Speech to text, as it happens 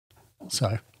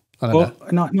thought so. I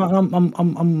don't know.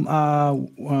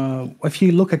 If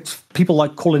you look at people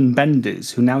like Colin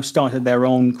Benders, who now started their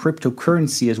own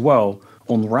cryptocurrency as well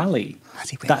on Rally,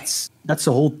 that's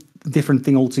a whole different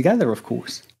thing altogether, of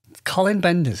course. Colin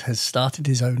Benders has started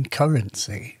his own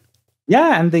currency.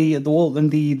 Yeah, and the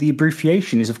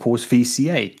abbreviation is, of course,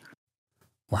 VCA.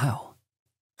 Wow.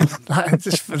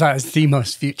 That is the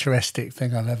most futuristic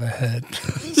thing I've ever heard.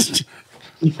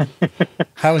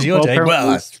 How was your day?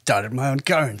 Well, I started my own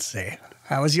currency.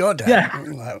 How was your day? Yeah.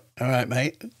 Like, all right,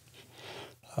 mate.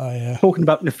 Talking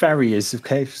about nefarious,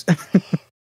 okay?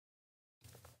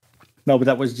 No, but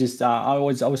that was just I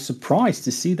was surprised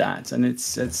to see that, and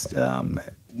it's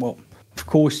well, of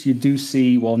course you do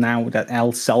see now that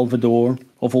El Salvador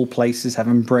of all places have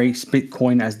embraced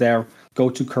Bitcoin as their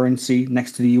go-to currency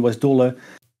next to the US dollar.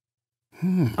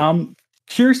 I'm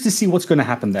curious to see what's going to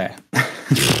happen there.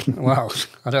 Well,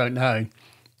 I don't know.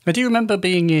 I do remember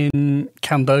being in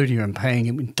Cambodia and paying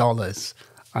it with dollars.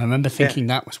 I remember thinking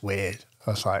that was weird.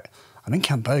 I was like, I'm in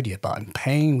Cambodia, but I'm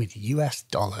paying with US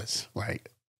dollars.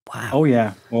 Like, wow. Oh,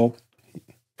 yeah. Well,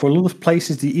 for a lot of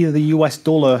places, either the US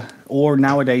dollar or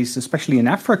nowadays, especially in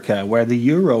Africa, where the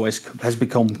euro has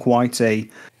become quite a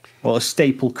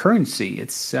staple currency.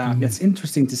 It's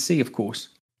interesting to see, of course.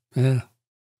 Yeah.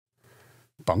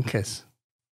 Bonkers.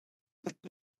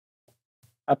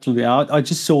 Absolutely. I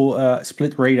just saw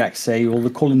Split Radax say, well, the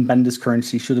Colin Benders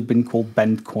currency should have been called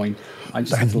Bendcoin. I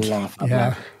just had to laugh at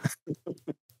that.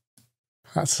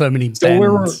 That's so many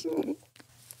bends.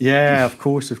 Yeah, of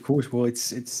course. Well,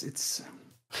 it's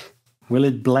will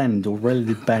it blend or will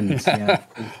it bend? Yeah.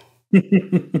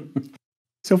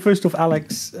 So first off,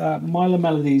 Alex, Mylar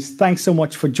Melodies, thanks so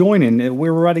much for joining.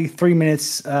 We're already 3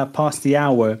 minutes past the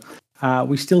hour.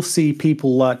 We still see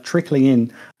people trickling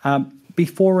in.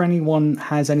 Before anyone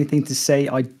has anything to say,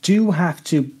 I do have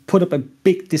to put up a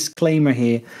big disclaimer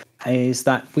here, is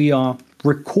that we are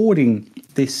recording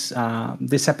this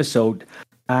episode,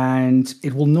 and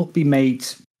it will not be made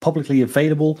publicly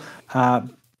available.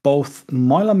 Both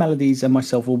Mylar Melodies and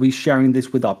myself will be sharing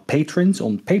this with our patrons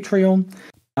on Patreon.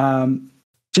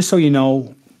 Just so you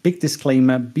know, big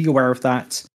disclaimer, be aware of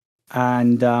that.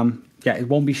 And it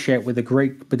won't be shared with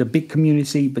a big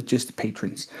community, but just the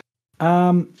patrons.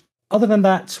 Other than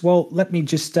that, well, let me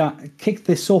just kick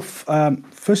this off.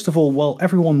 First of all,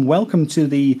 everyone, welcome to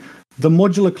the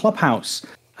Modular Clubhouse,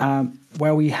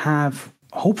 where we have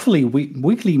hopefully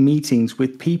weekly meetings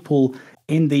with people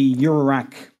in the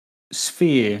Eurorack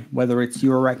sphere, whether it's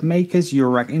Eurorack makers,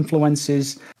 Eurorack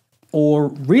influencers, or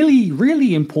really,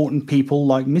 really important people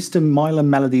like Mr. Mylar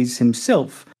Melodies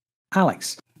himself,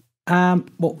 Alex.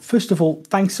 Well, first of all,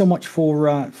 thanks so much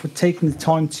for taking the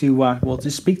time to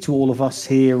speak to all of us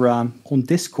here on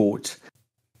Discord.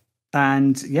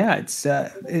 And yeah, it's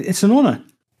an honor.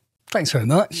 Thanks very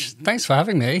much. Thanks for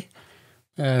having me.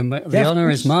 The honor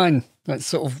is mine. That's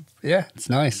sort of it's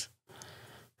nice.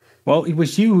 Well, it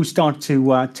was you who started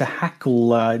to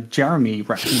hackle Jeremy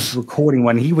recording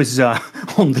when he was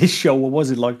on this show. What was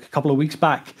it, like a couple of weeks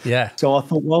back? Yeah. So I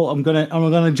thought, well, I'm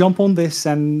gonna jump on this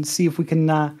and see if we can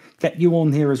get you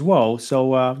on here as well.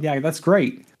 So that's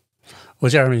great.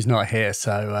 Well, Jeremy's not here,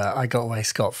 so I got away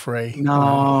scot-free.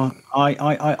 No,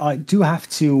 I do have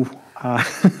to.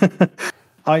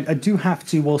 I do have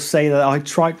to say that I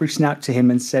tried reaching out to him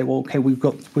and said, well, okay, we've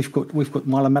got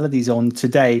Mylar Melodies on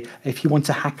today. If you want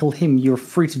to hackle him, you're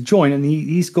free to join. And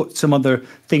he's got some other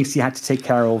things he had to take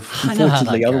care of,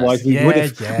 unfortunately. Otherwise, we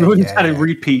wouldn't have had a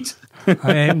repeat.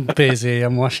 I am busy.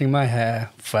 I'm washing my hair.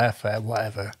 Fair,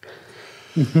 whatever.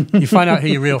 You find out who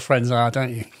your real friends are,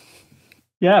 don't you?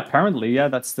 Yeah, apparently,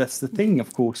 that's the thing,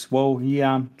 of course. Well, he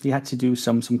had to do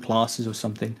some classes or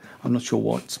something. I'm not sure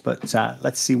what, but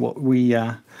let's see what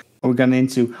we're going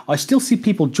into. I still see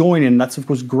people joining. That's of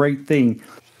course a great thing.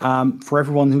 For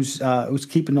everyone who's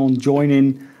keeping on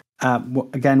joining.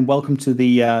 Again, welcome to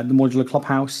the Modular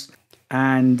Clubhouse,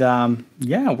 and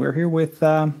we're here with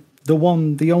the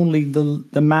one, the only,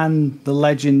 the man, the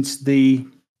legend, the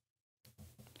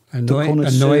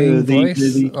annoying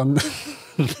voice.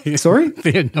 Sorry?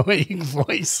 The annoying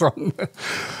voice on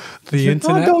the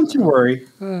internet. Oh, don't you worry.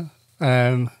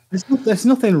 There's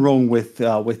nothing wrong with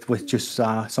just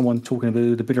someone talking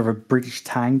about a bit of a British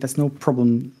tang. That's no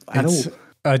problem at all.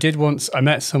 I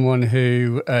met someone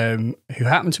who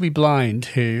happened to be blind,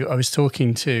 who I was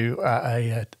talking to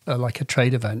at a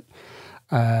trade event.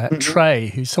 Trey,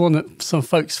 who's someone that some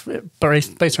folks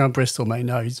based around Bristol may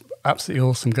know. He's an absolutely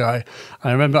awesome guy.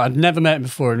 I remember I'd never met him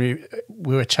before, and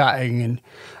we were chatting,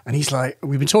 and he's like,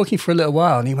 we've been talking for a little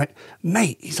while, and he went,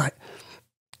 mate, he's like,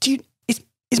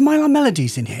 is Mylar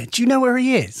Melodies in here? Do you know where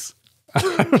he is?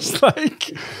 I was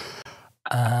like,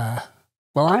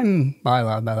 well, I'm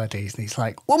Mylar Melodies. And he's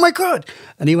like, oh my God.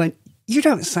 And he went, you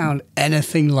don't sound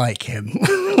anything like him.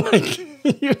 Like,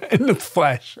 in the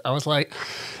flesh. I was like,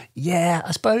 yeah,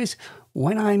 I suppose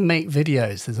when I make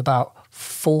videos, there's about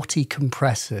 40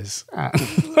 compressors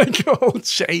and like a whole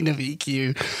chain of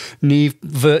EQ,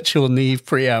 virtual Neve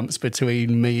preamps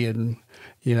between me and,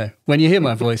 when you hear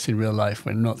my voice in real life,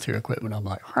 when not through equipment, I'm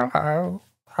like, hello.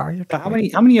 How are you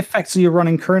doing? How many effects are you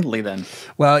running currently then?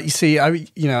 Well, you see, I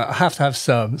have to have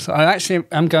some. So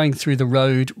I'm going through the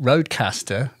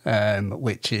Rodecaster,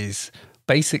 which is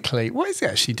basically, what is it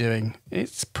actually doing?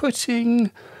 It's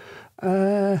putting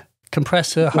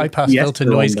compressor, high pass filter,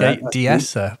 noise gate,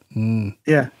 de-esser.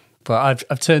 Yeah. But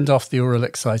I've turned off the aural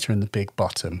exciter and the big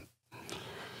bottom.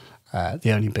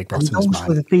 The only big bottom is mine. Those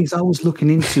were the things I was looking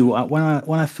into when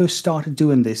I first started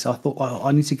doing this. I thought, well,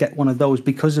 I need to get one of those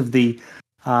because of the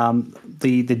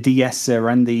de-esser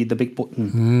and the big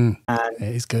button. And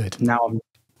it is good. Now,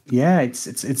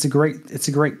 it's a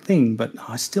great thing, but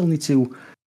I still need to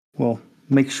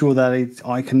make sure that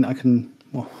I can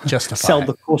justify sell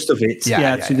the cost of it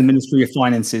to the Ministry of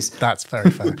Finances. That's very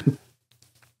fair.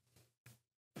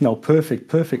 No,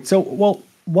 perfect. So,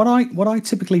 what I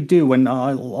typically do, and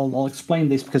I'll explain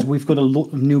this because we've got a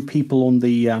lot of new people on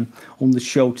the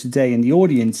show today in the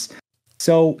audience.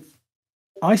 So,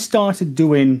 I started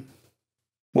doing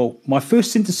my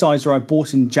first synthesizer I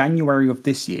bought in January of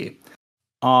this year.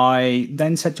 I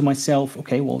then said to myself,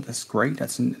 okay, well, that's great.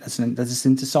 That's a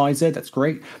synthesizer. That's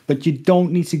great. But you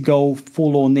don't need to go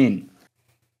full on in.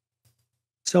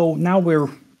 So now we're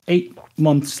 8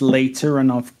 months later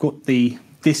and I've got the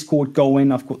Discord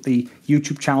going. I've got the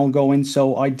YouTube channel going.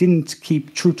 So I didn't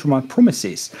keep true to my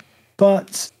promises.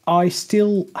 But I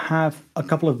still have a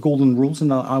couple of golden rules,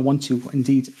 and I want to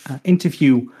indeed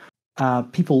interview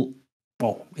people,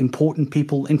 important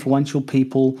people, influential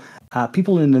people,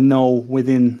 people in the know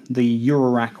within the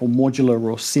Eurorack or modular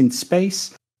or synth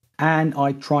space. And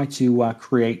I try to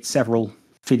create several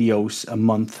videos a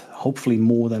month, hopefully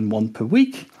more than one per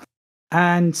week.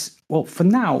 And, for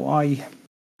now, I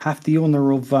have the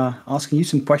honor of asking you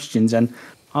some questions, and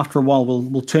after a while,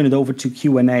 we'll turn it over to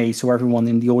Q&A so everyone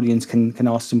in the audience can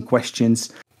ask some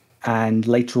questions. And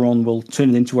later on, we'll turn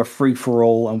it into a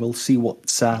free-for-all, and we'll see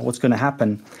what's going to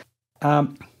happen.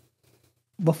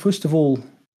 But first of all,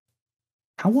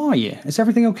 how are you? Is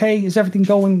everything okay? Is everything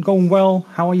going well?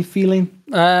 How are you feeling?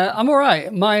 I'm all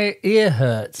right. My ear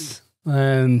hurts.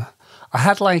 I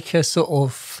had like a sort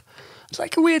of, it's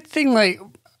like a weird thing,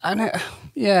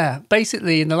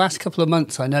 basically in the last couple of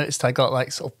months, I noticed I got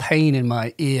like sort of pain in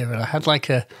my ear, and I had like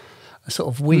a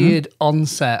sort of weird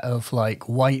onset of like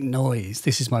white noise.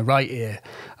 This is my right ear.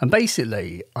 And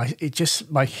basically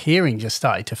my hearing just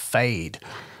started to fade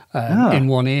in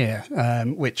one ear,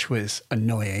 which was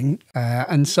annoying.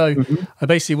 And so I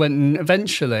basically went and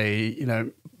eventually,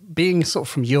 being sort of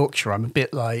from Yorkshire, I'm a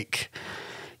bit like,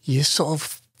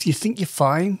 you think you're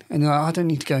fine, and you're like, I don't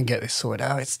need to go and get this sorted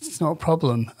out. It's not a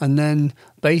problem. And then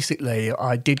basically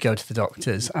I did go to the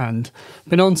doctors and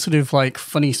been on sort of like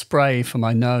funny spray for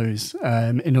my nose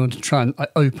in order to try and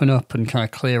open up and kind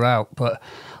of clear out. But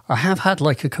I have had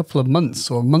like a couple of months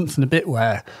or a month and a bit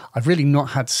where I've really not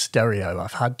had stereo.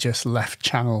 I've had just left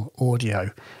channel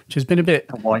audio, which has been a bit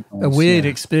a weird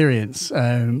experience.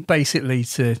 Basically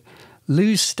to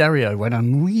lose stereo when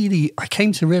I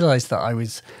came to realize that I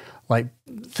was like,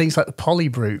 things like the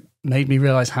Polybrute made me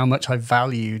realize how much I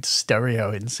valued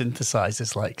stereo in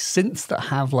synthesizers, like synths that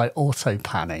have like auto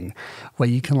panning, where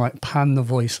you can like pan the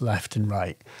voice left and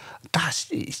right.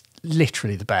 It's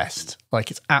literally the best.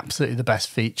 Like, it's absolutely the best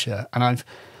feature. And I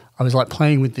was like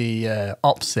playing with the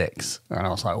Op 6, and I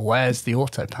was like, where's the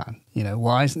auto pan?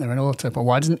 Why isn't there an auto pan?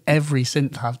 Why doesn't every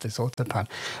synth have this auto pan?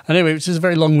 Anyway, which is a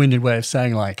very long-winded way of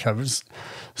saying, like, I was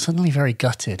suddenly very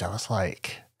gutted. I was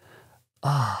like,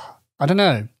 I don't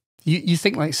know. You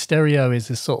think like stereo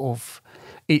is a sort of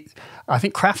I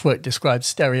think Kraftwerk described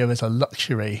stereo as a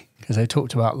luxury because they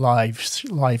talked about live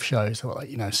shows. They were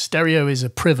like, stereo is a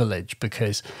privilege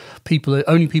because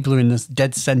only people who are in the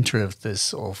dead center of this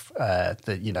sort of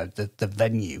the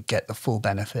venue get the full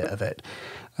benefit of it.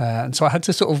 And so I had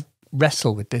to sort of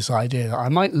wrestle with this idea that I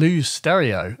might lose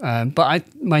stereo, but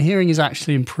my hearing is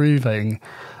actually improving.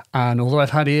 And although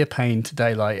I've had ear pain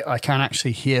today, like I can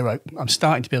actually hear, I'm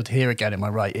starting to be able to hear again in my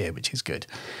right ear, which is good.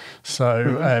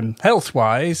 So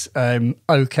health-wise,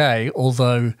 okay.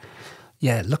 Although,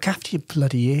 look after your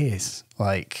bloody ears.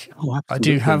 Like I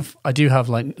do have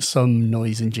like some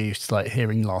noise-induced like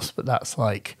hearing loss, but that's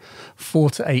like 4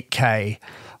 to 8K.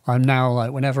 I'm now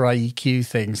like, whenever I EQ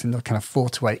things in the kind of 4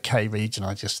 to 8K region,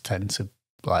 I just tend to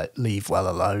like leave well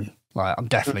alone. Like I'm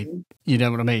definitely, you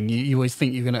know what I mean? You always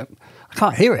think you're going to, I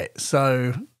can't hear it,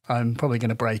 so I'm probably going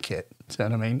to break it. Do you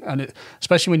know what I mean? And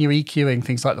especially when you're EQing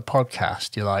things like the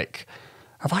podcast, you're like,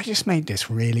 have I just made this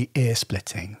really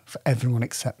ear-splitting for everyone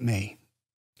except me?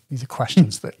 These are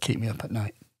questions that keep me up at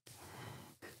night.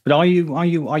 But are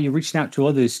you reaching out to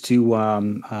others to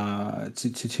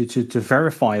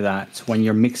verify that when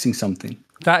you're mixing something?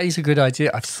 That is a good idea.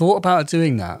 I've thought about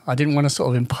doing that. I didn't want to sort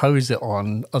of impose it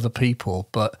on other people,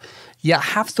 but yeah, I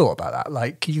have thought about that.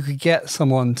 Like you could get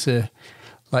someone to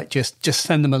like just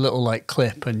send them a little like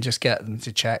clip and just get them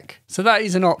to check. So that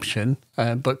is an option.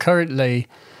 But currently,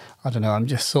 I don't know. I'm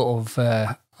just sort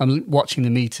of I'm watching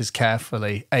the meters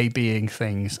carefully, A/Bing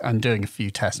things, and doing a few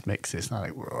test mixes. And I'm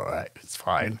like, all right, it's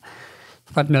fine.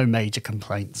 I've had no major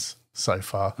complaints so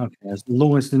far. Okay, as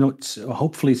long as they're not,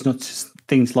 hopefully it's not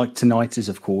things like tinnitus,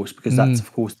 of course, because that's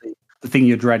of course the thing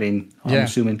you're dreading. I'm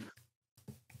assuming.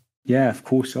 Yeah, of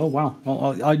course. Oh wow.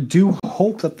 Well, I do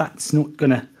hope that that's not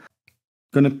gonna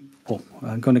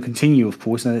continue, of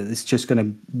course, and it's just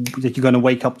that you're gonna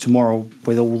wake up tomorrow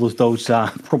with all of those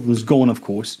problems gone, of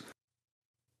course.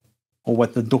 Or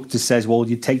what the doctor says, well,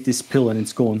 you take this pill and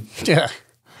it's gone. Yeah,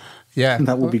 yeah.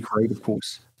 That would be great, of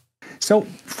course. So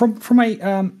from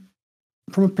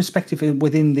a perspective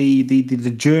within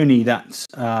the journey that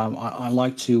I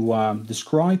like to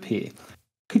describe here,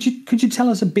 could you tell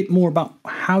us a bit more about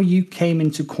how you came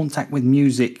into contact with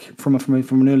music from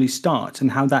an early start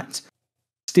and how that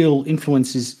still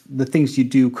influences the things you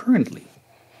do currently?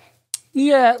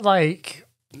 Yeah, like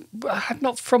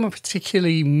not from a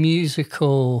particularly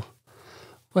musical.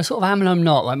 Well, sort of am and I'm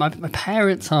not. Like my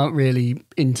parents aren't really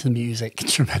into music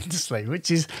tremendously,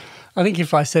 which is, I think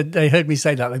if they heard me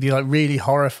say that, they'd be like really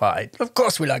horrified. Of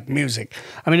course we like music.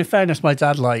 I mean, in fairness, my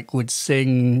dad would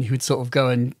sing. He would sort of go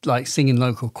and like sing in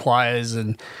local choirs,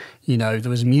 and you know there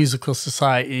was a musical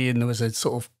society, and there was a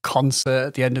sort of concert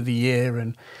at the end of the year,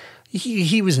 and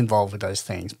he was involved with those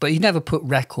things. But he never put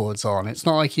records on. It's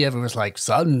not like he ever was like,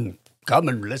 son, come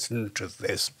and listen to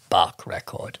this Bach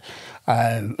record.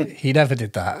 He never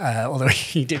did that, although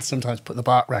he did sometimes put the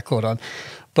Bach record on,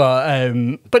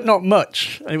 but not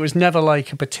much. It was never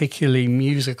like a particularly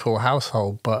musical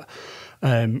household, but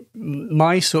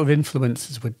my sort of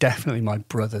influences were definitely my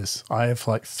brothers. I have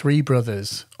like 3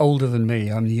 brothers older than me.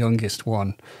 I'm the youngest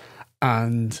one,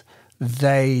 and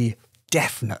they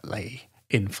definitely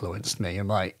influenced me. And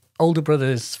like older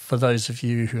brothers, for those of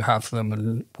you who have them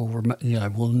and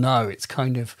will know, it's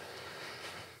kind of,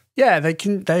 they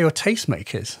are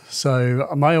tastemakers. So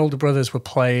my older brothers were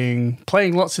playing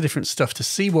lots of different stuff to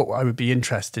see what I would be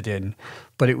interested in,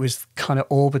 but it was kind of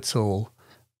Orbital,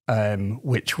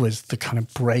 which was the kind of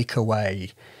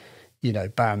breakaway,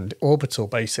 band. Orbital,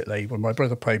 basically, when my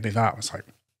brother played me that, I was like,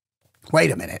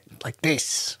 wait a minute, like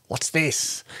this, what's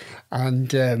this? And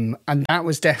that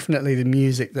was definitely the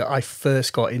music that I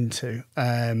first got into.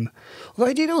 Although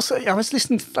I did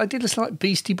listen to like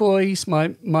Beastie Boys.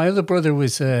 My other brother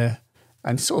was, and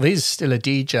sort of is still a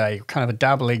DJ, kind of a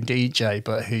dabbling DJ,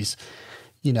 but who's,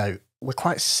 we're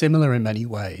quite similar in many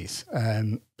ways,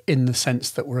 in the sense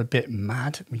that we're a bit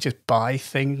mad. We just buy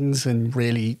things and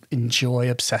really enjoy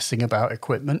obsessing about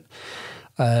equipment.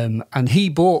 And he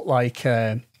bought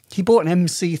he bought an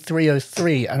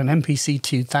MC303 and an MPC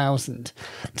 2000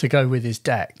 to go with his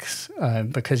decks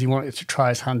because he wanted to try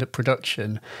his hand at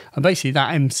production. And basically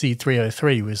that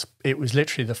MC303 was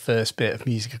literally the first bit of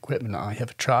music equipment that I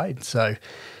ever tried. So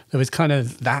there was kind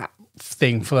of that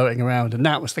thing floating around, and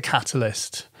that was the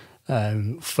catalyst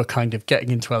for kind of getting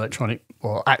into electronic,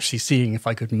 or actually seeing if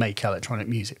I could make electronic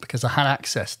music, because I had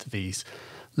access to these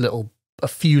a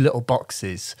few little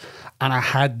boxes, and I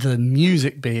had the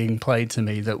music being played to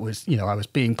me that was, I was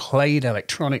being played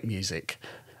electronic music,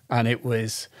 and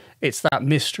it's that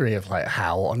mystery of like,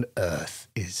 how on earth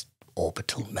is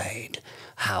Orbital made?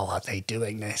 How are they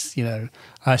doing this?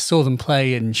 I saw them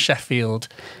play in Sheffield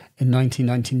in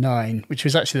 1999, which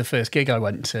was actually the first gig I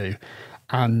went to,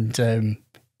 and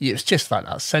it was just like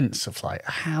that sense of like,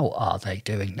 how are they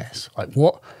doing this? Like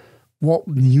what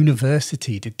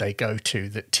university did they go to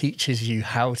that teaches you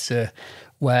how to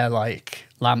wear like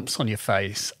lamps on your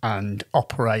face and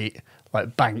operate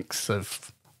like banks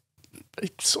of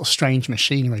sort of strange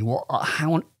machinery?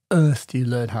 How on earth do you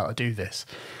learn how to do this?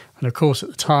 And of course, at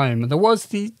the time, there was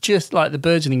just like the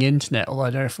burgeoning internet, although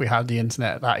I don't know if we had the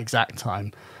internet at that exact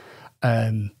time.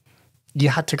 You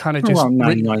had to kind of just... Around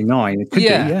 1999, it could be,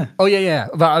 yeah. Oh, yeah.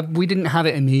 But we didn't have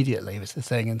it immediately, was the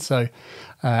thing. And so,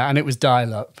 and it was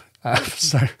dial-up.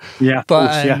 Yeah,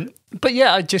 but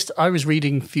yeah, I was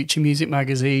reading future music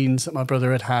magazines that my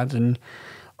brother had, and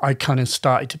I kind of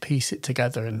started to piece it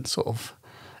together, and sort of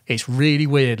it's really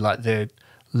weird. Like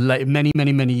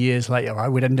many years later, I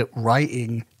would end up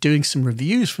doing some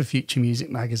reviews for Future Music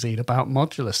Magazine about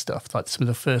modular stuff, like some of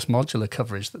the first modular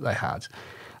coverage that they had.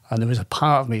 And there was a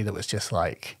part of me that was just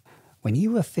like, when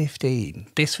you were 15,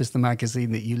 this was the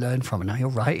magazine that you learned from, and now you're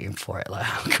writing for it. Like,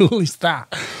 how cool is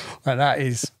that? Like, that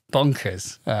is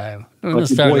bonkers. Like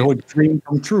your boyhood dream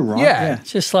come true, right? Yeah,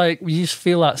 just like, you just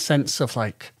feel that sense of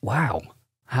like, wow,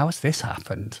 how has this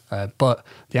happened? But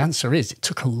the answer is, it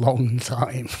took a long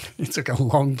time. It took a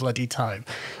long bloody time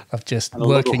of just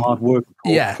working. Hard work,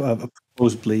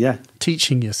 supposedly, yeah.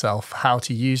 Teaching yourself how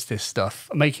to use this stuff,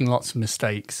 making lots of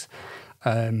mistakes,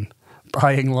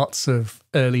 buying lots of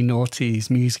early noughties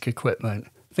music equipment.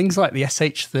 Things like the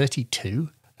SH32,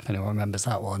 if anyone remembers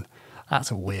that one. That's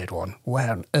a weird one.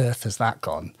 Where on earth has that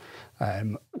gone?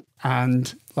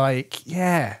 And like,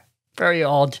 yeah, very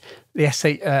odd. The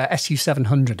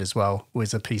SU700 as well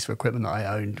was a piece of equipment that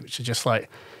I owned, which is just like,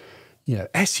 you know,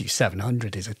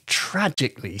 SU700 is a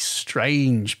tragically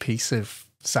strange piece of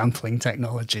sampling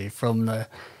technology from the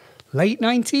late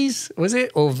 90s, was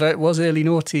it? Or it was early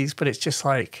noughties, but it's just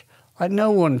like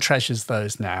no one treasures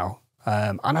those now.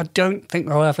 And I don't think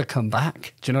they'll ever come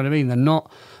back. Do you know what I mean? They're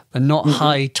not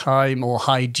high time or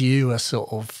high due, a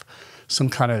sort of some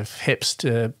kind of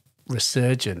hipster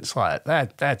resurgence. Like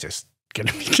they're just going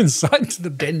to be consigned to the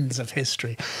bins of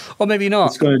history, or maybe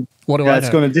not. What do I know? It's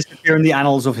going to disappear in the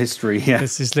annals of history. Yeah,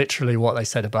 this is literally what they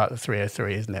said about the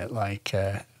 303, isn't it? Like,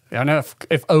 I know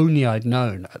if only I'd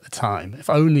known at the time. If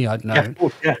only I'd known.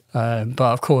 Yeah.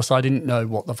 But of course, I didn't know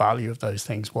what the value of those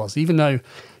things was. Even though,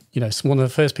 you know, one of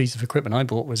the first pieces of equipment I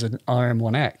bought was an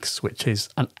RM1X, which is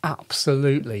an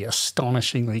absolutely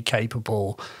astonishingly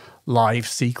capable live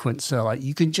sequencer. Like,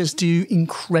 you can just do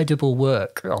incredible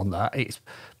work on that. It's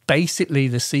basically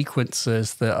the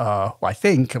sequencers that are, I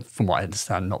think, from what I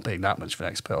understand, not being that much of an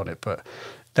expert on it, but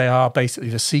they are basically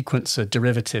the sequencer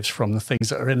derivatives from the things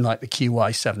that are in like the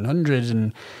QY700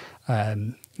 and,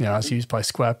 you know, as used by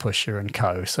Square Pusher and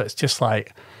co. So it's just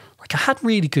like I had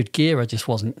really good gear.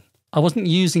 I wasn't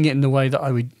using it in the way that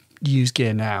I would use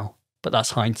gear now, but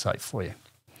that's hindsight for you.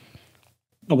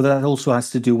 Oh, but that also has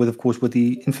to do with, of course, with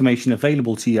the information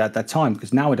available to you at that time.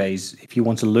 Because nowadays, if you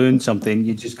want to learn something,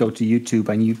 you just go to YouTube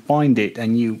and you find it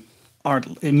and you are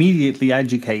immediately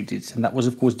educated. And that was,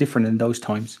 of course, different in those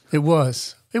times. It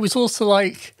was. It was also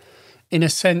like, in a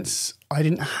sense, I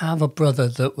didn't have a brother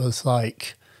that was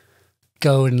like,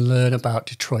 go and learn about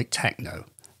Detroit techno.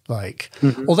 Like,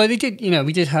 although they did, you know,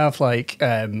 we did have like,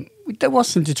 there was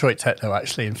some Detroit techno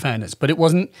actually, in fairness, but it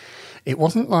wasn't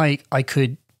like I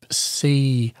could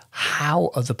see how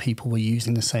other people were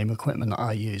using the same equipment that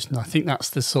I used. And I think that's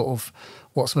the sort of,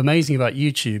 what's amazing about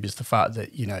YouTube is the fact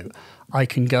that, you know, I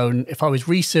can go and, if I was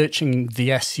researching the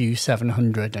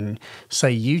SU700 and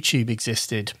say YouTube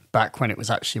existed back when it was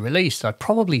actually released, I'd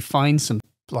probably find some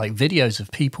like videos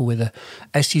of people with a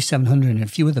SU700 and a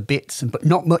few other bits, but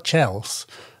not much else,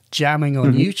 jamming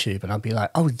on YouTube, and I'd be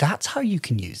like, oh, that's how you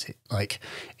can use it. Like,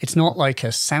 it's not like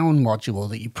a sound module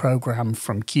that you program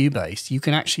from Cubase. You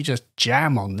can actually just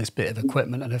jam on this bit of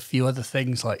equipment and a few other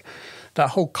things. Like, that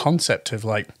whole concept of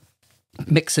like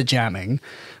mixer jamming,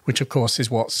 which of course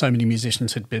is what so many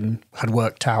musicians had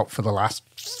worked out for the last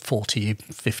 40,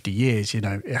 50 years, you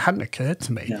know, it hadn't occurred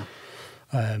to me.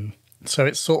 Yeah. So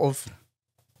it's sort of,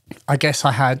 I guess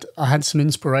I had some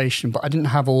inspiration, but I didn't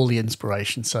have all the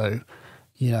inspiration. So,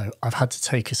 you know, I've had to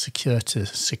take a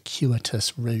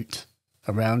circuitous route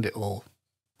around it all.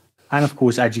 And of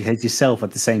course, educate yourself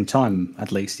at the same time,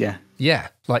 at least, yeah. Yeah,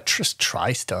 like just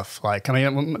try stuff. Like, I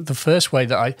mean, the first way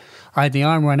that I had the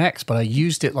RM1X, but I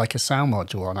used it like a sound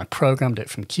module and I programmed it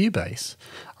from Cubase.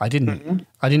 I didn't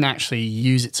actually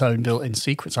use its own built-in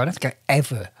sequence. I don't think I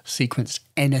ever sequenced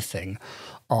anything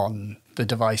on the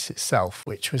device itself,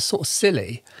 which was sort of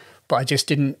silly, but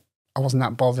I wasn't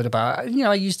that bothered about it. You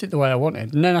know, I used it the way I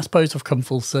wanted. And then I suppose I've come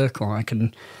full circle. I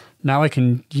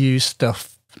can use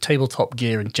stuff, tabletop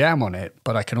gear and jam on it,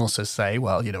 but I can also say,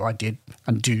 well, you know, I did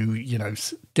and do, you know,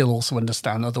 still also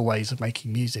understand other ways of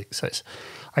making music. So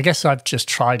I guess I've just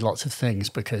tried lots of things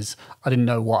because I didn't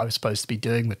know what I was supposed to be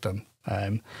doing with them.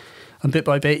 And bit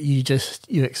by bit,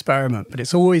 you experiment, but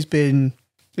it's always been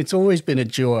a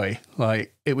joy.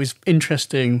 Like, it was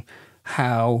interesting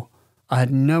how I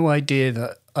had no idea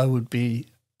that I would be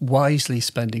wisely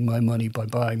spending my money by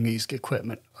buying music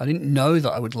equipment. I didn't know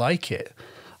that I would like it.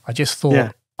 I just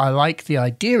thought, I like the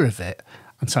idea of it,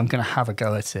 and so I'm going to have a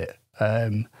go at it.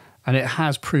 And it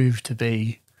has proved to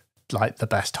be like the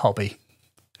best hobby.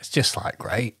 It's just like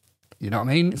great. You know what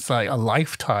I mean? It's like a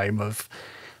lifetime of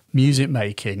music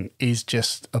making is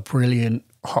just a brilliant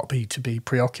hobby to be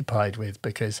preoccupied with,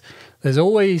 because there's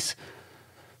always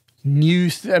new.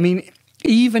 I mean,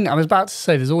 even I was about to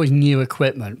say there's always new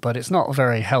equipment, but it's not a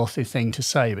very healthy thing to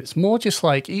say. But it's more just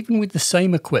like, even with the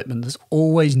same equipment, there's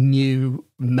always new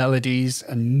melodies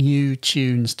and new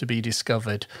tunes to be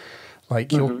discovered.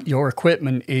 Like your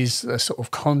equipment is a sort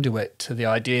of conduit to the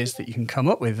ideas that you can come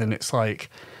up with. And it's like,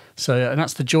 so, and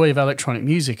that's the joy of electronic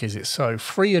music, is it's so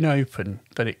free and open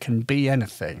that it can be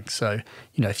anything. So,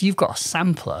 you know, if you've got a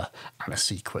sampler and a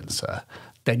sequencer,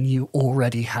 then you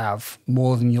already have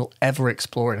more than you'll ever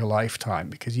explore in a lifetime,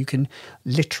 because you can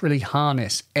literally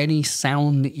harness any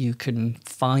sound that you can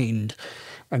find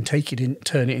and take it in,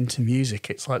 turn it into music.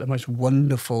 It's like the most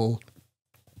wonderful,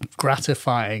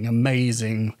 gratifying,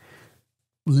 amazing,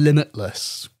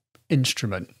 limitless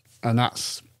instrument. And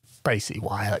that's basically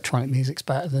why electronic music's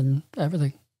better than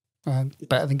everything,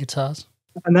 better than guitars.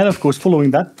 And then, of course,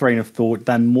 following that train of thought,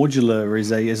 then modular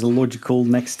is a logical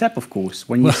next step. Of course,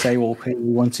 when you say, "Well, okay,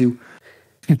 we want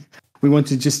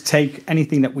to just take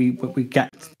anything that we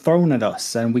get thrown at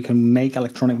us, and we can make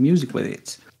electronic music with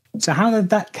it." So, how did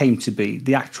that came to be?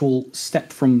 The actual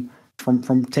step from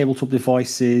tabletop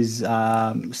devices,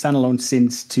 standalone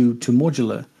synths to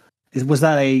modular. Was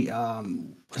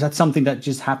that something that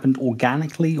just happened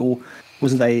organically, or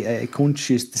was it a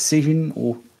conscious decision?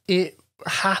 Or it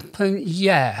happened,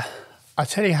 yeah. I'll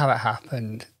tell you how it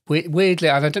happened. Weirdly,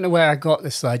 and I don't know where I got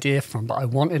this idea from, but I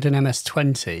wanted an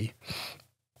MS-20.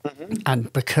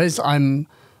 And because I'm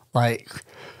like,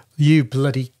 you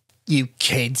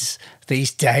kids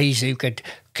these days who could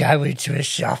go into a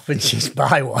shop and just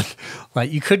buy one,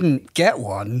 like, you couldn't get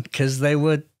one because they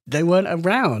weren't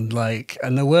around, like,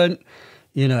 and there weren't,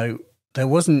 you know, there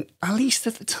wasn't, at least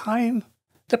at the time.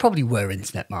 There probably were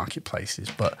internet marketplaces,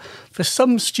 but for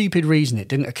some stupid reason, it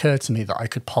didn't occur to me that I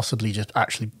could possibly just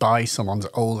actually buy someone's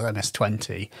old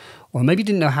MS-20, or maybe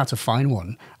didn't know how to find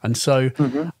one. And so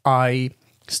I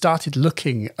started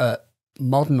looking at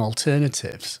modern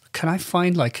alternatives. Can I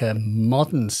find like a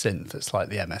modern synth that's like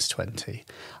the MS-20?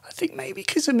 I think maybe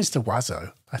because of Mr.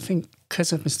 Wazzo. I think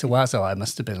because of Mr. Wazzo, I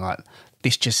must have been like,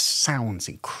 this just sounds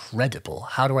incredible.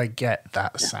 How do I get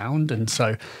that sound? And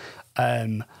so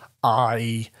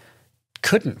I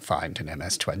couldn't find an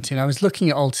MS-20, and I was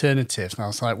looking at alternatives, and I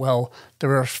was like, well,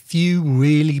 there are a few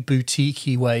really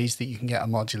boutique-y ways that you can get a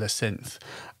modular synth.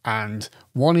 And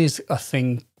one is a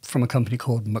thing from a company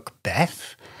called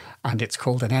Macbeth, and it's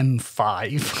called an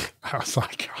M5. I was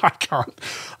like, I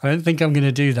don't think I'm going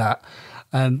to do that.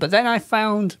 But then I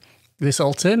found this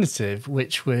alternative,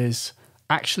 which was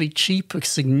actually cheaper,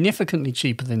 significantly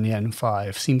cheaper than the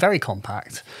M5, seemed very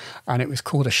compact, and it was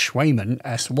called a Schweiman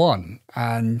S1.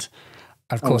 And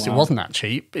of course, it wasn't that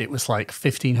cheap. It was like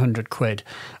 1,500 quid.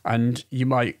 And you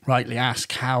might rightly ask,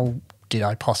 how did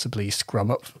I possibly scrum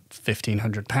up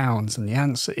 £1,500? And the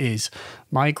answer is,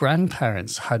 my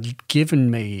grandparents had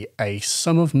given me a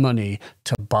sum of money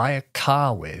to buy a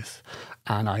car with,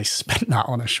 and I spent that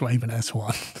on a Schweiman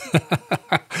S1.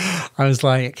 I was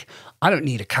like, I don't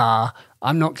need a car.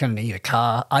 I'm not going to need a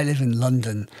car. I live in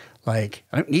London. Like,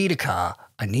 I don't need a car.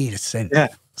 I need a synth. Yeah.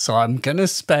 So I'm going to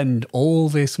spend all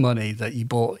this money that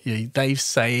they've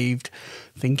saved,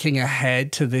 thinking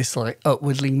ahead to this like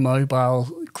upwardly mobile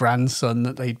grandson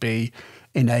that they'd be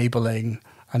enabling.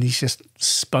 And he's just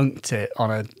spunked it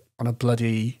on a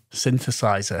bloody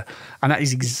synthesizer. And that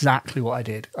is exactly what I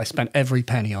did. I spent every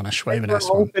penny on a Schweiman S1.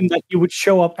 Hoping that you would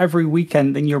show up every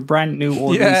weekend in your brand new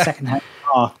or second-hand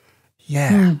car.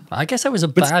 Yeah, I guess I was a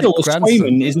bad still,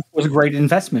 grandson. Was a great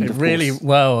investment. It really,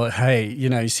 well, hey, you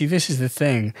know, see, this is the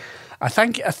thing. I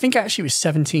think actually it was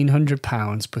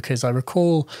 £1,700 because I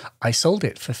recall I sold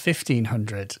it for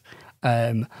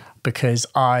 £1,500 because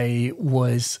I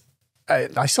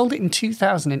sold it in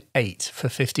 2008 for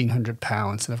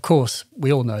 £1,500, and of course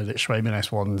we all know that Schweiman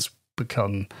S1's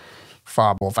become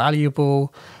far more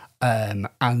valuable, and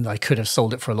I could have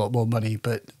sold it for a lot more money,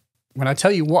 but when I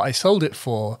tell you what I sold it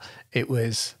for,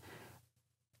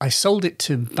 I sold it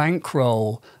to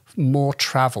bankroll more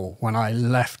travel when I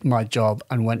left my job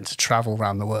and went to travel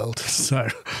around the world. So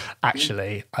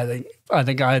actually, I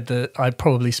think I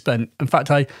probably spent, in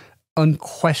fact, I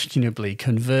unquestionably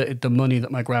converted the money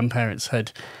that my grandparents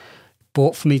had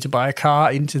bought for me to buy a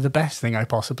car into the best thing I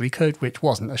possibly could, which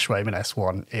wasn't a Schweiman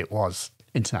S1. It was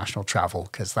international travel,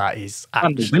 because that is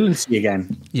ability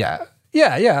again. Yeah,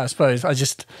 I suppose.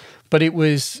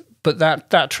 But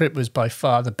that trip was by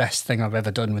far the best thing I've ever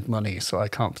done with money. So I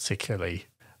can't particularly.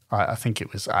 I think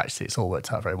it was actually, it's all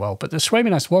worked out very well. But the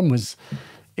Schweiman S1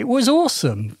 was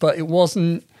awesome, but it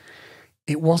wasn't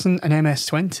an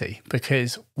MS-20,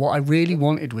 because what I really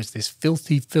wanted was this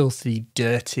filthy,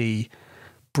 dirty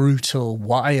brutal,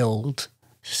 wild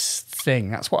thing.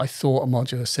 That's what I thought a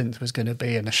modular synth was going to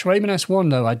be. And the Schraman S1,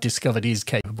 though, I discovered is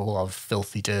capable of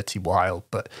filthy, dirty, wild,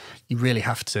 but you really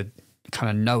have to kind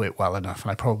of know it well enough,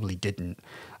 and I probably didn't.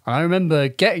 And I remember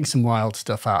getting some wild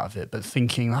stuff out of it, but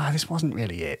thinking, this wasn't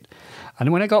really it.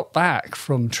 And when I got back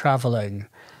from traveling,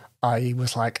 I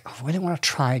was like, I really want to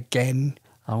try again.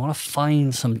 I want to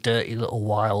find some dirty little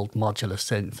wild modular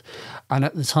synth. And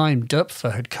at the time,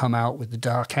 Dupfer had come out with the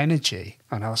Dark Energy.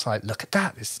 And I was like, look at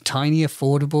that. It's tiny,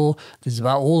 affordable. This is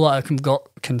about all that I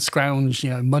can scrounge,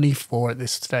 money for at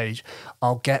this stage.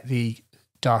 I'll get the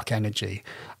Dark Energy.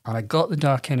 And I got the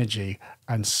Dark Energy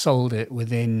and sold it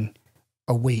within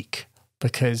a week,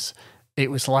 because it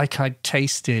was like I'd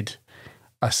tasted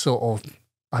a sort of,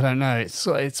 I don't know,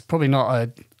 it's probably not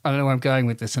I don't know where I'm going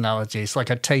with this analogy. It's like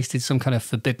I tasted some kind of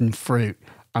forbidden fruit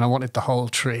and I wanted the whole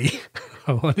tree.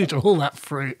 I wanted all that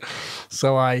fruit.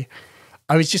 So I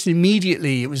was just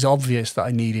immediately, it was obvious that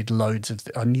I needed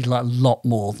I needed like a lot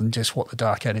more than just what the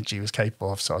Dark Energy was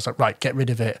capable of. So I was like, right, get rid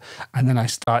of it. And then I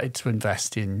started to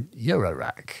invest in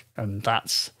Eurorack. And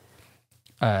that's,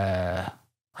 I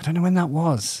don't know when that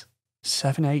was,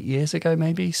 7-8 years ago,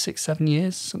 maybe 6-7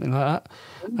 years, something like that.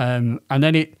 And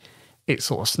then it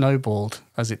sort of snowballed,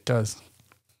 as it does.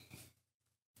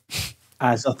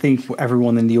 As I think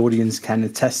everyone in the audience can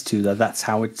attest to, that's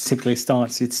how it typically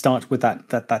starts. It starts with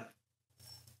that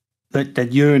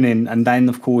yearning, and then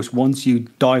of course once you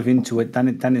dive into it, then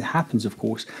it happens, of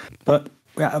course. But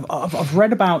I've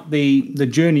read about the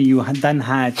journey you then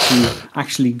had to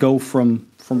actually go from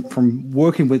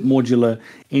working with modular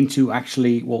into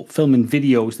actually filming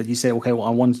videos that you say, okay, I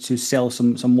wanted to sell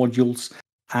some modules,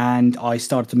 and I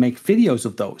started to make videos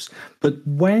of those. But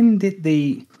when did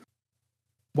the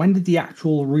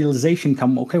actual realization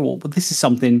come? Okay, but this is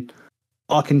something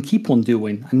I can keep on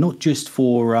doing, and not just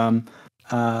for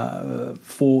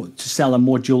to sell a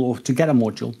module or to get a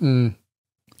module.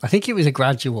 I think it was a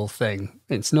gradual thing.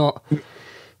 It's not.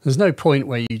 There's no point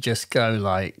where you just go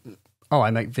like, I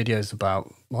make videos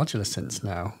about modular synths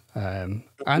now. And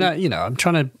I'm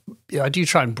trying to. I do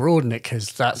try and broaden it,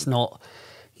 because that's not.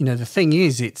 The thing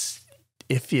is, it's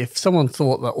if someone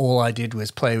thought that all I did was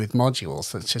play with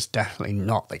modules, that's just definitely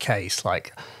not the case.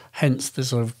 Like, hence the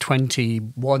sort of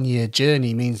 21-year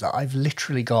journey means that I've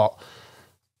literally got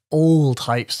all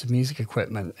types of music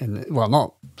equipment,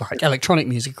 not like electronic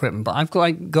music equipment, but I've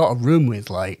got a room with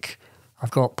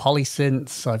I've got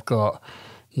polysynths, I've got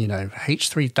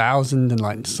H3000 and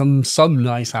like some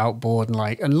nice outboard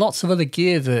and lots of other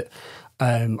gear that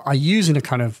I use in a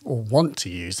kind of, or want to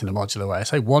use in a modular way. I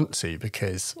say want to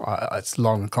because it's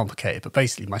long and complicated, but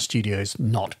basically my studio is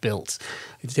not built.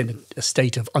 It's in a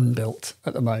state of unbuilt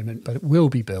at the moment, but it will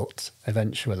be built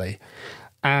eventually.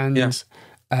 And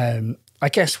I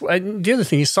guess the other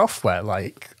thing is software.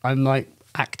 I'm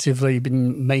actively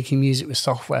been making music with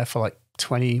software for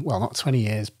 20, not 20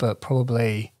 years, but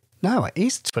probably, no, it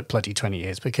is bloody 20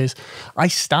 years, because I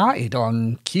started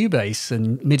on Cubase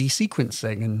and MIDI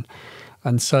sequencing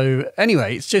and so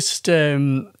anyway, it's just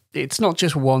it's not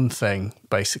just one thing.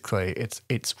 Basically,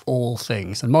 it's all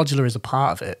things, and modular is a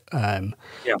part of it. And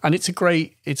it's a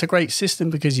great system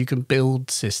because you can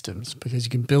build systems, because you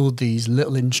can build these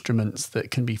little instruments that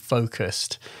can be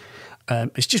focused.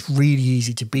 It's just really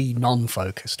easy to be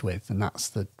non-focused with, and that's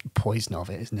the poison of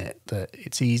it, isn't it? That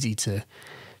it's easy to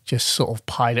just sort of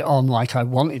pile it on like I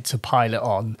wanted to pile it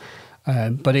on.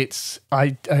 But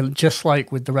I just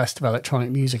like with the rest of electronic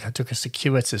music, I took a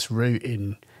circuitous route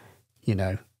in,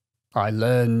 I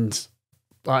learned,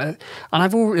 and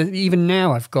I've already, even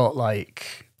now I've got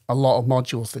a lot of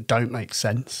modules that don't make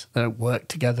sense. They don't work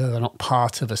together. They're not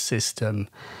part of a system.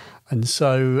 And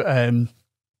so,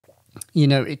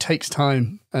 it takes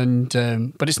time,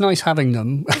 but it's nice having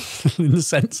them in the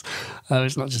sense.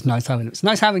 It's not just nice having them. It's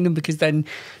nice having them because then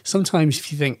sometimes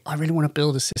if you think, I really want to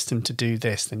build a system to do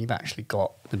this, then you've actually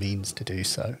got the means to do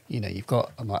so. You've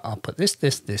got, I'll put this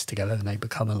together and they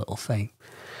become a little thing.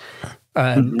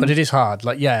 But it is hard.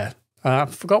 I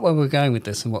forgot where we were going with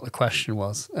this and what the question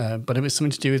was, but it was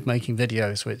something to do with making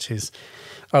videos, which is,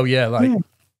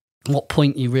 what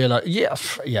point you realize,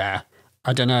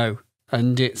 I don't know.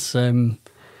 And it's, there's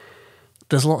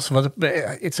lots of other, but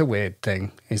it's a weird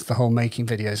thing, is the whole making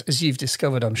videos. As you've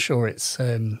discovered, I'm sure it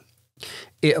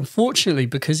unfortunately,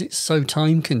 because it's so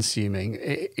time consuming,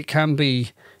 it can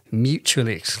be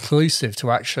mutually exclusive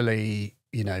to actually,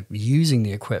 using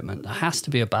the equipment. There has to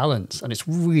be a balance, and it's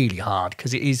really hard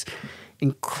because it is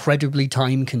incredibly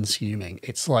time consuming.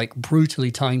 It's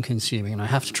brutally time consuming, and I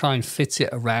have to try and fit it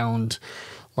around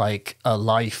a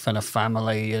life and a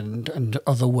family and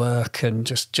other work, and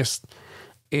just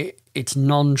it's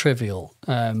non-trivial,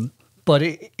 but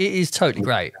it is totally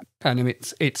great. And I mean,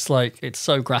 it's like, it's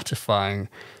so gratifying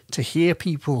to hear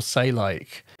people say,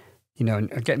 like, you know,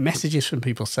 and I get messages from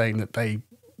people saying that they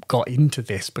got into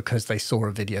this because they saw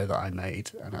a video that I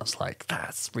made, and I was like,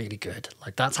 that's really good.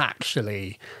 Like, that's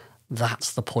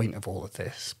the point of all of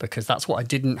this, because that's what I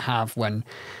didn't have when,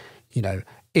 you know,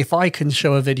 if I can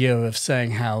show a video of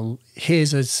saying how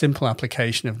here's a simple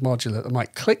application of modular that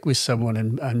might click with someone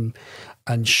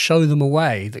and show them a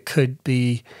way that could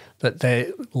be that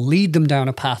they lead them down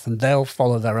a path and they'll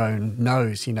follow their own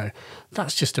nose, you know,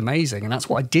 that's just amazing. And that's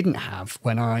what I didn't have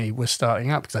when I was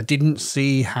starting out, because I didn't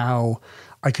see how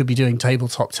I could be doing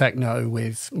tabletop techno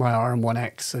with my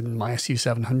RM1X and my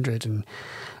SU700.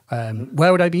 And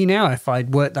where would I be now if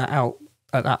I'd worked that out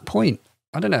at that point?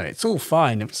 I don't know. It's all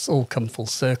fine. It's all come full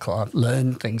circle. I've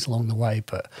learned things along the way,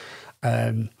 but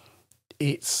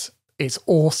it's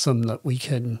awesome that we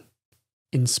can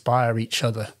inspire each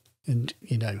other, and,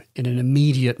 you know, in an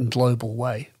immediate and global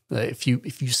way. If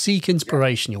you seek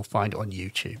inspiration, you'll find it on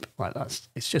YouTube. Like,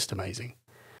 it's just amazing.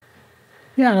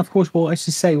 Yeah, and of course, well, as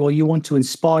you say, well, you want to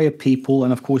inspire people,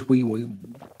 and of course, we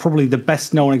probably the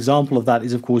best known example of that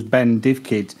is, of course, Ben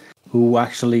Divkid, who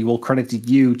actually credited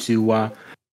you to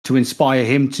inspire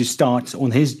him to start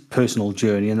on his personal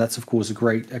journey, and that's of course a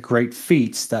great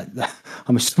feat that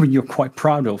I'm assuming you're quite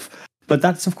proud of. But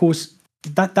that's of course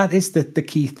that is the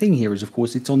key thing here. Is of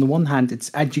course, it's on the one hand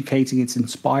it's educating, it's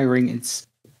inspiring, it's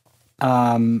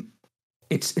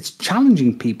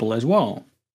challenging people as well.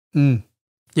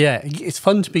 Yeah, it's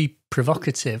fun to be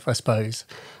provocative, I suppose,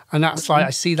 and that's like,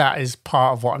 I see that as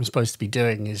part of what I'm supposed to be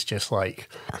doing, is just like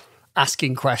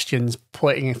asking questions,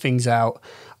 pointing things out.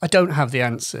 I don't have the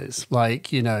answers,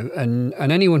 like, you know, and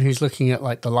anyone who's looking at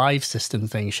like the live system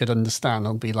thing should understand.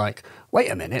 I'll be like,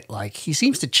 wait a minute, like, he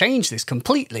seems to change this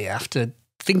completely after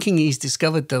thinking he's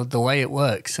discovered the way it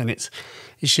works. And it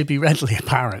should be readily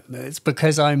apparent that it's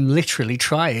because I'm literally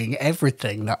trying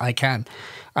everything that I can.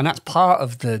 And that's part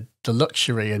of the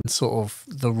luxury and sort of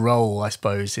the role, I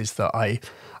suppose, is that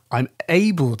I'm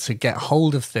able to get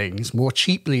hold of things more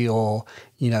cheaply, or,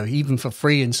 you know, even for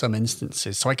free in some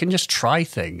instances. So I can just try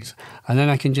things, and then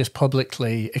I can just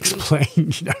publicly explain,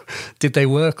 you know, did they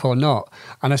work or not?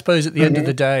 And I suppose at the end of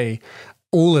the day,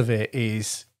 all of it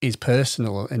is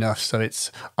personal enough. So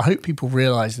I hope people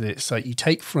realize that it's like, you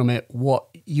take from it what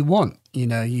you want. You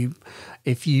know,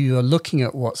 if you are looking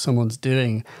at what someone's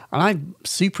doing, and I'm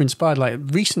super inspired. Like,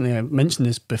 recently, I mentioned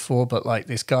this before, but like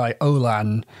this guy,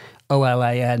 Olan,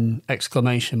 OLAN !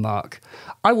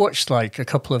 I watched like a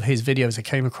couple of his videos. I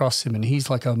came across him, and he's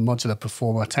like a modular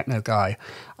performer, techno guy.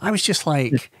 I was just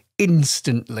like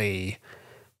instantly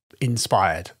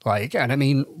inspired. Like, and I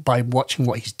mean, by watching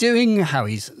what he's doing, how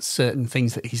he's certain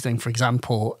things that he's doing. For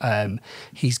example,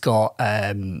 he's got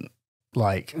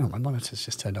like, oh, my monitor's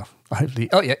just turned off. Hopefully,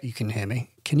 oh yeah, you can hear me.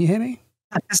 Can you hear me?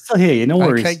 I can still hear you. No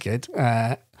worries. Okay, good.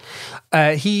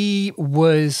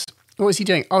 What was he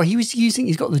doing? Oh,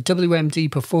 he's got the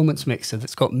WMD performance mixer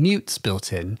that's got mutes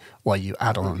built in while you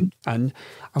add on. And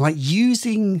I'm like,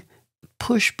 using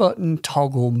push button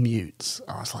toggle mutes.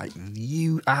 I was like,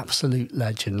 you absolute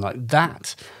legend. Like,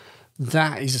 that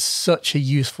is such a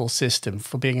useful system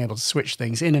for being able to switch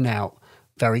things in and out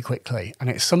very quickly. And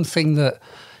it's something that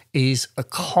is a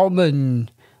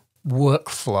common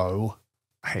workflow,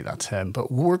 I hate that term, but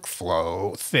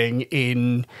workflow thing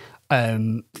in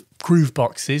groove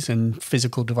boxes and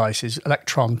physical devices,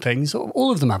 Electron things.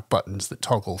 All of them have buttons that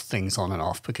toggle things on and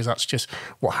off, because that's just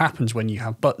what happens when you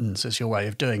have buttons as your way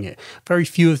of doing it. Very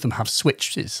few of them have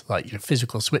switches, like, you know,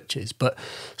 physical switches, but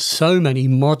so many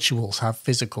modules have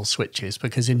physical switches,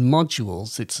 because in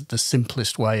modules it's the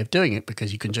simplest way of doing it,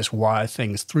 because you can just wire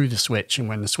things through the switch, and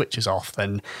when the switch is off,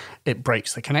 then it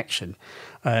breaks the connection.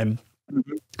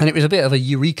 And it was a bit of a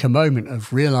eureka moment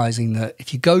of realizing that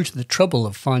if you go to the trouble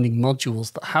of finding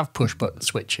modules that have push button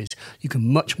switches, you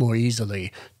can much more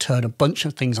easily turn a bunch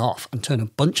of things off and turn a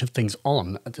bunch of things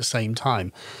on at the same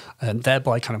time, and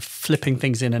thereby kind of flipping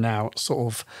things in and out,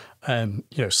 sort of,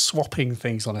 you know, swapping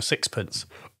things on a sixpence.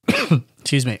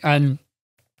 Excuse me. And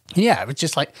yeah, it was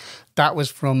just like, that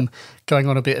was from going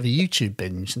on a bit of a YouTube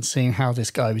binge and seeing how this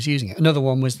guy was using it. Another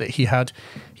one was that he had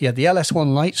the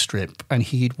LS1 light strip, and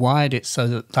he'd wired it so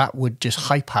that would just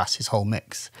high pass his whole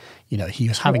mix. You know, he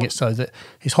was having it so that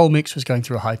his whole mix was going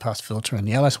through a high pass filter, and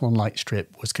the LS1 light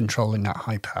strip was controlling that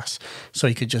high pass. So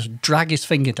he could just drag his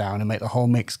finger down and make the whole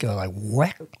mix go like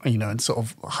whack, you know, and sort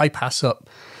of high pass up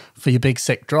for your big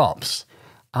sick drops.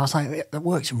 I was like, that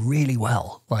works really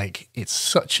well. Like,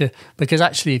 it's because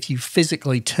actually if you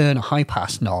physically turn a high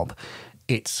pass knob,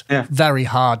 it's very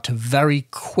hard to very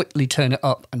quickly turn it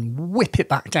up and whip it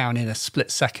back down in a split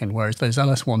second. Whereas those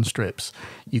LS1 strips,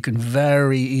 you can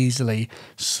very easily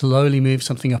slowly move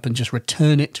something up and just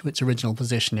return it to its original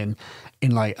position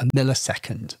in like a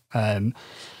millisecond.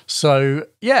 So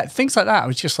yeah, things like that. I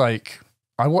was just like,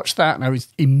 I watched that and I was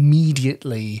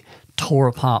immediately tore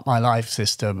apart my live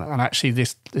system. And actually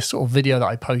this sort of video that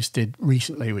I posted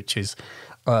recently, which is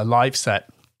a live set,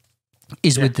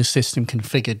 is with the system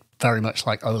configured very much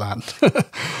like OLAN.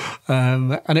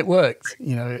 And it worked.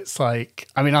 You know, it's like,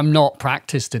 I mean, I'm not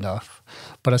practiced enough,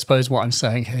 but I suppose what I'm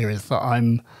saying here is that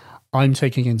I'm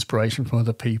taking inspiration from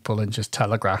other people and just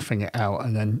telegraphing it out,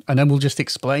 and then we'll just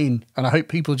explain. And I hope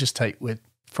people just take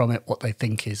from it what they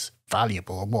think is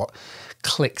valuable and what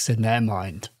clicks in their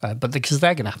mind. But because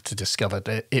they're going to have to discover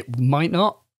that it might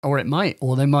not, or it might,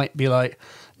 or they might be like,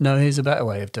 no, here's a better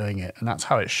way of doing it. And that's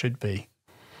how it should be.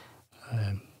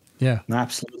 Yeah,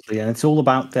 absolutely, and it's all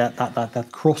about that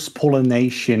cross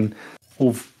pollination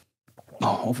of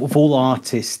all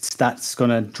artists. That's going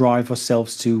to drive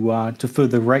ourselves to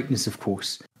further greatness, of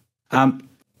course.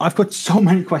 I've got so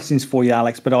many questions for you,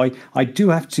 Alex, but I do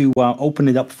have to open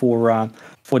it up for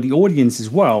the audience as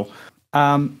well.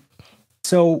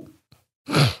 So.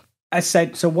 As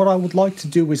said, so what I would like to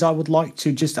do is I would like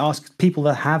to just ask people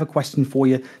that have a question for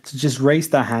you to just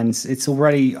raise their hands. It's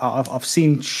already, I've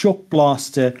seen Shock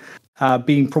Blaster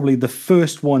being probably the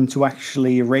first one to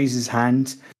actually raise his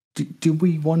hand. Do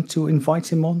we want to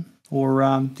invite him on, or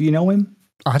do you know him?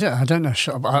 I don't know.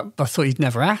 I thought you'd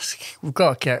never ask. We've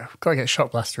got to get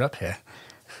Shock Blaster up here.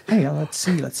 Hey, let's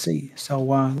see. So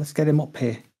let's get him up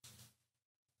here.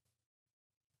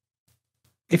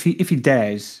 If he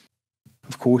dares.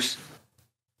 Of course.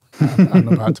 I'm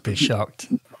about to be shocked.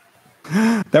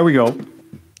 There we go.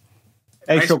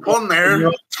 Hey, nice one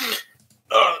there.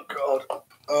 Oh God.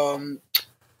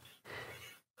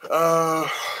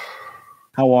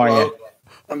 How are you?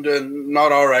 I'm doing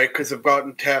not all right because I've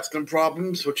gotten testing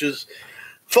problems, which is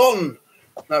fun.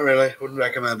 Not really. Wouldn't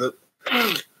recommend it.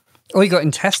 Oh, you got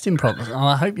intestine problems. Oh,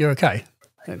 I hope you're okay.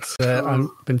 It's I've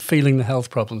been feeling the health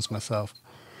problems myself.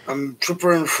 I'm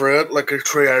tripping through it like a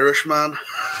true Irishman.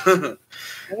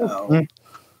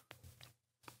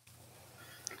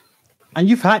 And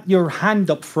you've had your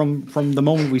hand up from the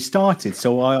moment we started,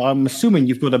 so I'm assuming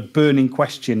you've got a burning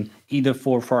question either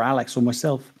for Alex or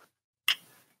myself.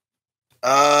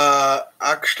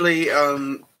 Actually,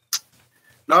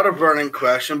 not a burning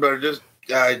question, but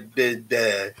I did.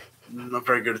 I'm not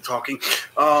very good at talking.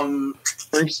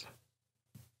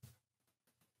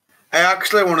 I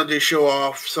actually wanted to show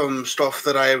off some stuff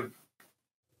that I've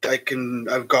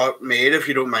got made, if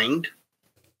you don't mind.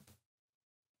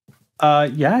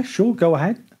 Yeah, sure, go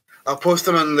ahead. I'll post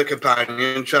them in the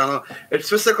companion channel. It's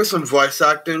basically some voice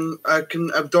acting I've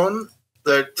done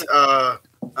that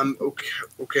I'm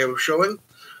okay with showing.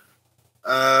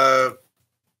 Because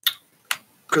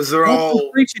they're all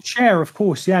feel free to share, of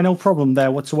course. Yeah, no problem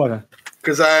there whatsoever.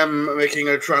 Because I am making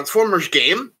a Transformers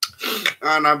game,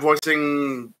 and I'm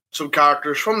voicing some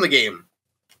characters from the game.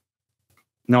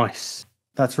 Nice.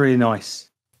 That's really nice.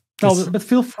 No, but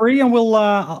feel free, and we'll.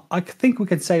 I think we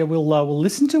could say we'll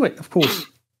listen to it, of course.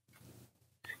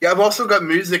 Yeah, I've also got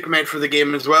music made for the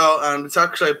game as well, and it's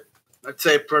actually, I'd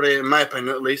say, pretty, in my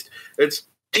opinion at least, it's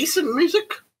decent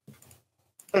music.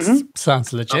 Mm-hmm.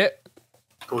 Sounds legit.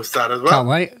 Post that as well. Can't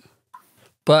wait.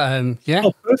 But yeah.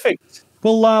 Oh, perfect.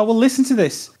 We'll listen to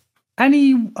this.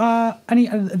 Any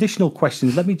additional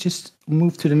questions? Let me just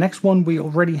move to the next one. We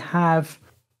already have.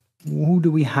 Who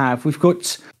do we have? We've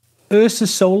got Ursa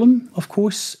Solem, of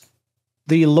course,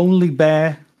 the lonely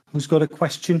bear, who's got a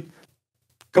question.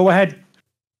 Go ahead.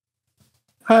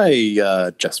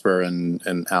 Hi, Jesper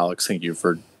and Alex. Thank you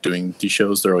for doing these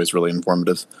shows. They're always really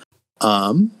informative.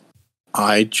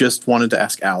 I just wanted to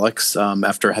ask Alex,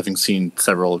 after having seen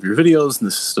several of your videos and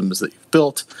the systems that you've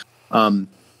built,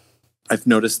 I've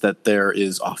noticed that there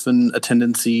is often a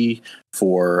tendency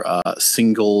for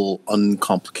single,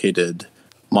 uncomplicated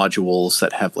modules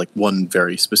that have like one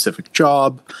very specific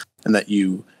job, and that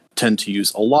you tend to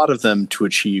use a lot of them to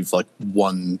achieve like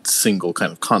one single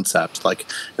kind of concept, like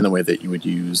in the way that you would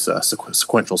use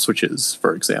sequential switches,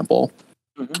 for example.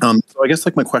 Mm-hmm. So I guess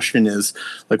like my question is,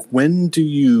 like, when do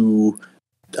you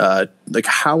like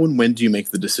how and when do you make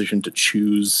the decision to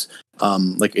choose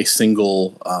like a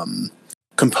single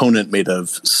component made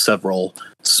of several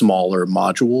smaller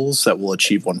modules that will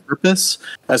achieve one purpose,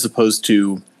 as opposed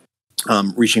to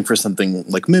reaching for something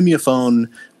like Mimeophone,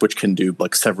 which can do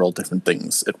like several different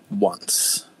things at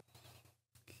once?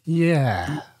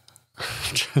 Yeah.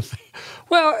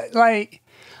 Well, like,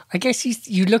 I guess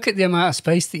you look at the amount of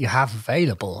space that you have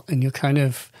available, and you're kind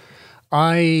of,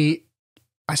 I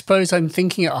suppose I'm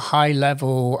thinking at a high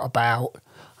level about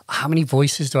how many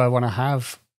voices do I want to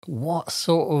have? What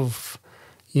sort of,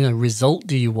 result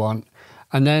do you want?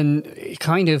 And then it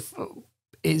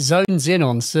zones in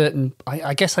on certain,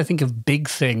 I guess I think of big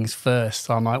things first.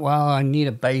 So I'm like, well, I need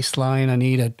a bass line. I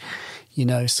need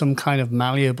some kind of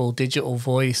malleable digital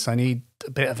voice. I need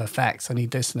a bit of effects. I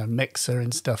need this and a mixer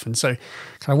and stuff. And so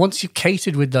kind of once you've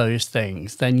catered with those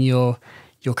things, then you're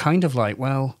kind of like,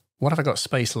 well, what have I got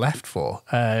space left for?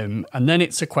 And then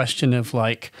it's a question of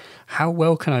like, how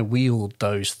well can I wield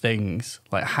those things?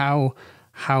 Like how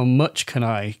much can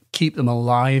I keep them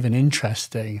alive and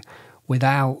interesting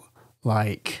without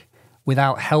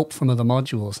help from other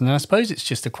modules? And then I suppose it's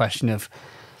just a question of,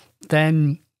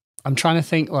 then I'm trying to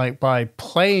think like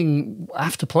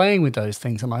after playing with those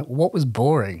things, I'm like, what was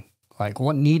boring? Like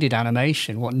what needed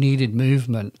animation? What needed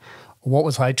movement? What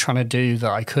was I trying to do that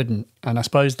I couldn't? And I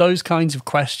suppose those kinds of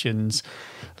questions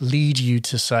lead you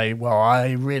to say, well,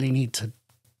 I really need to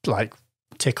like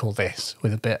tickle this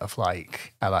with a bit of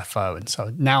like LFO. And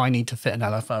so now I need to fit an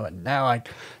LFO. And now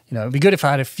it'd be good if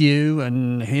I had a few,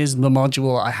 and here's the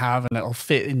module I have and it'll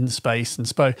fit in space. And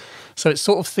so it's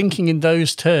sort of thinking in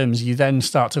those terms. You then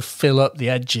start to fill up the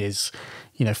edges,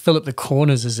 fill up the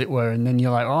corners as it were. And then you're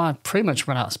like, oh, I've pretty much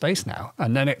run out of space now.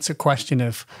 And then it's a question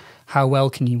of, how well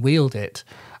can you wield it?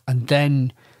 And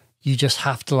then you just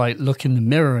have to like look in the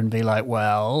mirror and be like,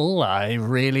 well,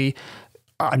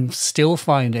 I'm still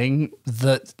finding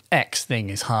that X thing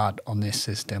is hard on this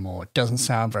system, or it doesn't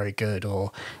sound very good,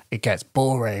 or it gets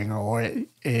boring, or it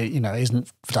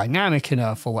isn't dynamic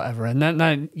enough or whatever. And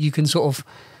then you can sort of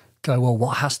go, well,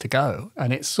 what has to go?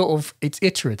 And it's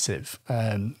iterative.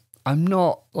 I'm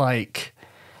not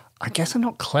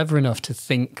clever enough to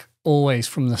think always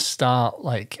from the start,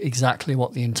 like exactly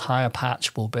what the entire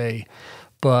patch will be.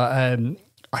 But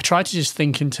I try to just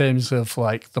think in terms of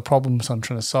like the problems I'm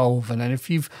trying to solve. And then if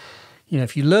you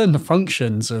learn the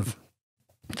functions of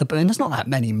and there's not that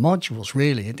many modules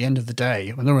really at the end of the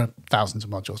day. Well, there are thousands of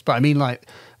modules, but I mean like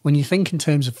when you think in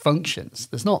terms of functions,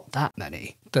 there's not that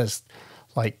many. There's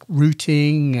like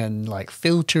routing and like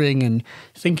filtering and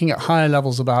thinking at higher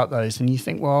levels about those. And you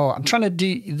think, well, I'm trying to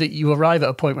do that. You arrive at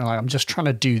a point where like, I'm just trying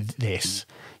to do this,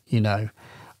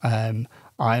 I'm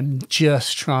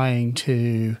just trying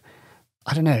to,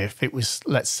 I don't know, if it was,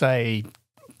 let's say,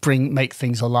 make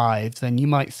things alive, then you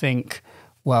might think,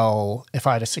 well, if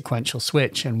I had a sequential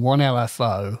switch and one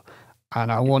LFO and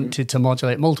I wanted to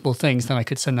modulate multiple things, then I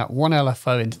could send that one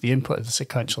LFO into the input of the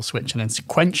sequential switch and then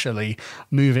sequentially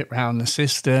move it around the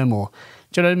system. Or,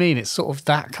 do you know what I mean? It's sort of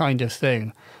that kind of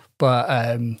thing. But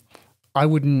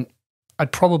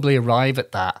I'd probably arrive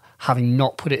at that having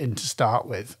not put it in to start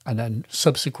with and then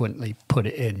subsequently put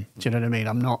it in. Do you know what I mean?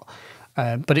 I'm not,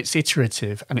 but it's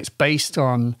iterative and it's based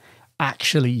on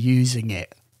actually using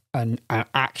it and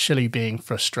actually being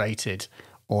frustrated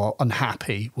or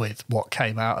unhappy with what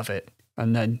came out of it.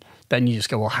 And then you just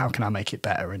go, well, how can I make it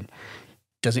better? And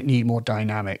does it need more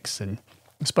dynamics? And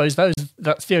I suppose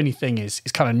that's the only thing is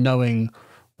kind of knowing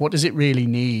what does it really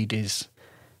need it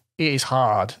is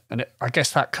hard. And I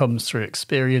guess that comes through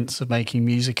experience of making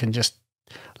music and just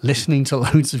listening to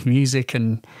loads of music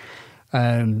and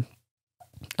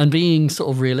being sort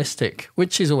of realistic,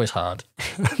 which is always hard.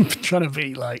 Trying to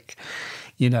be like,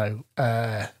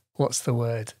 what's the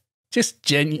word? Just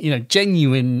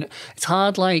genuine. It's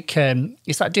hard. Like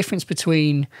it's that difference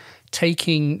between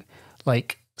taking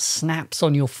like snaps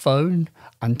on your phone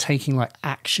and taking like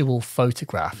actual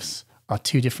photographs are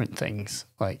two different things.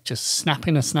 Like just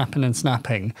snapping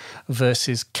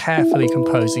versus carefully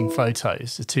composing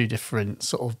photos are two different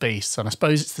sort of beasts. And I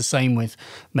suppose it's the same with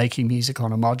making music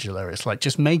on a modular. It's like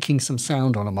just making some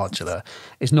sound on a modular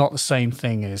is not the same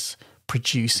thing as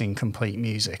producing complete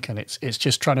music, and it's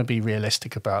just trying to be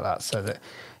realistic about that so that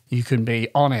you can be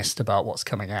honest about what's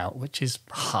coming out, which is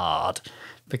hard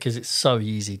because it's so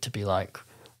easy to be like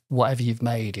whatever you've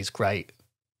made is great,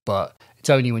 but it's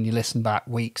only when you listen back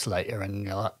weeks later and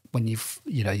you're like, when you've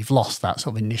lost that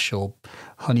sort of initial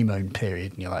honeymoon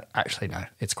period and you're like, actually no,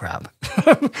 it's crap.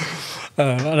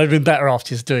 And I've been better off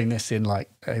just doing this in like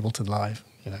Ableton Live.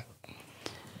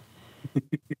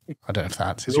 I don't know if that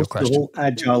answers your question. The whole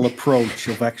agile approach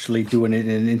of actually doing it in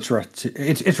an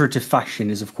iterative fashion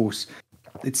is, of course,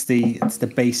 it's the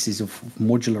basis of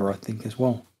modular, I think, as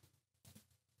well.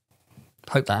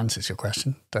 Hope that answers your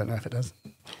question. Don't know if it does.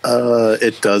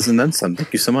 It does, and then some.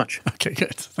 Thank you so much. Okay,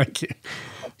 good. Thank you.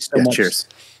 Thank you so much. Cheers.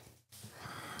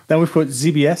 Then we've got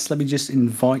ZBS. Let me just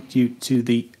invite you to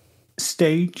the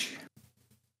stage.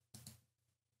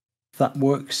 If that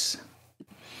works.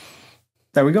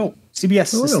 There we go.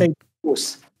 CBS, Hello. the state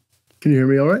course. Can you hear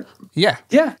me all right? Yeah.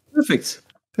 Yeah, perfect.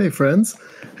 Hey, friends.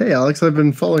 Hey, Alex. I've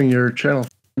been following your channel for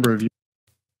a number of years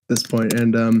at this point,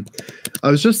 and I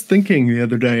was just thinking the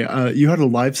other day, you had a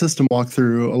live system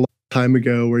walkthrough a long time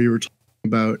ago where you were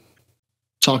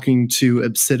talking to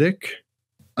Obsidic,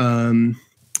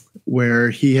 where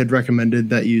he had recommended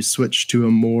that you switch to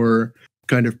a more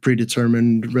kind of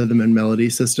predetermined rhythm and melody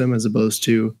system as opposed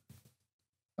to,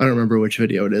 I don't remember which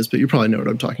video it is, but you probably know what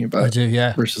I'm talking about. I do,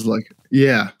 yeah. Versus like,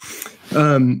 yeah.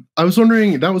 I was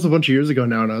wondering, that was a bunch of years ago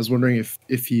now, and I was wondering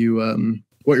if you,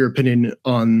 what your opinion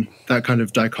on that kind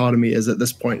of dichotomy is at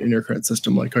this point in your current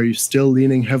system. Like, are you still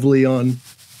leaning heavily on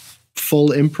full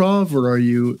improv, or are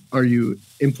you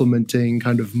implementing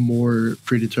kind of more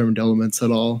predetermined elements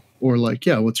at all? Or like,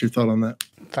 yeah, what's your thought on that?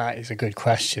 That is a good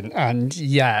question. And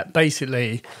yeah,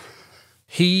 basically,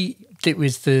 it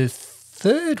was the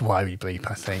third Why We Bleep,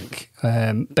 I think.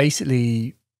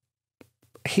 Basically,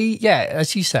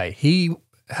 as you say, he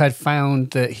had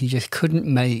found that he just couldn't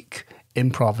make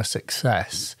improv a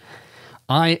success.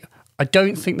 I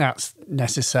don't think that's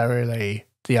necessarily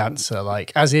the answer.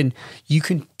 Like, as in, you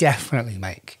can definitely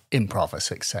make improv a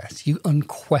success. You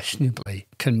unquestionably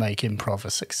can make improv a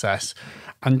success,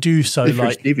 and do so if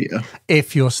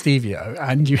you're Stevio,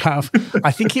 and you have.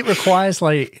 I think it requires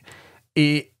like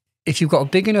if you've got a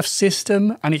big enough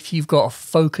system and if you've got a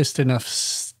focused enough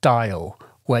style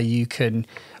where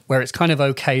it's kind of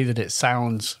okay that it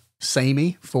sounds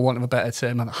samey, for want of a better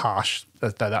term, and harsh though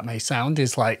that may sound,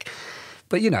 is like.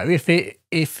 But if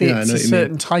it's a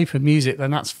certain type of music,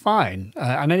 then that's fine,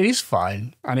 and it is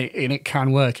fine, and it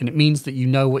can work, and it means that you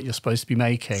know what you're supposed to be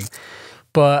making.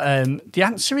 But the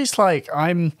answer is like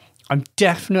I'm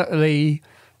definitely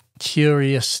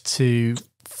curious to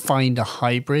find a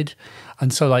hybrid,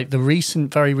 and so like the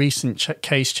very recent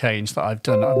case change that I've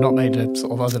done, I've not made a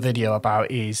sort of other video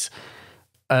about, is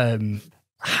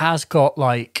has got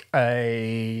like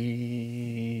a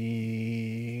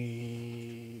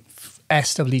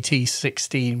SWT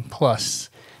 16 plus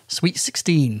Sweet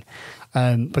 16,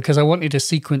 because I wanted a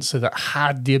sequencer that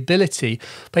had the ability.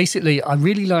 Basically, I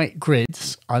really like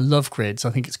grids. I love grids.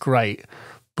 I think it's great.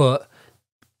 But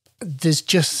there's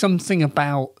just something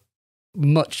about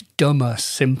much dumber,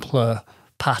 simpler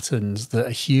patterns that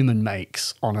a human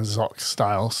makes on a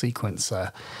Zoc-style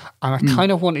sequencer. And I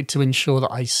kind of wanted to ensure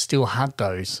that I still had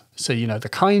those. So, the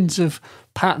kinds of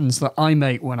patterns that I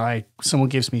make when someone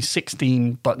gives me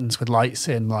 16 buttons with lights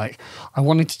in, like, I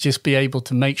wanted to just be able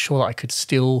to make sure that I could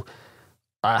still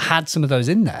had some of those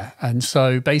in there. And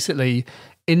so basically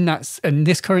in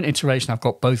this current iteration, I've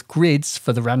got both grids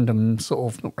for the random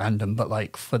sort of, not random, but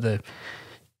like for the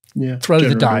throw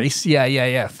the dice.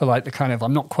 Yeah. For like the kind of,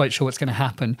 I'm not quite sure what's going to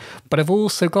happen. But I've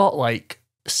also got like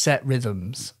set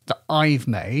rhythms that I've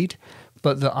made,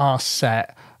 but that are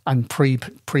set and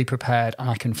pre-prepared, and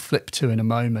I can flip to in a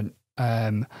moment.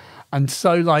 And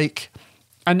so like,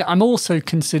 and I'm also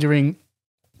considering,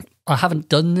 I haven't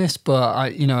done this, but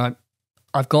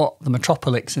I've got the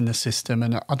Metropolix in the system,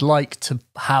 and I'd like to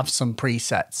have some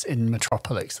presets in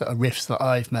Metropolix that are riffs that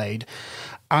I've made.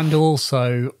 And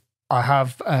also I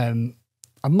have, I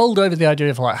mulled over the idea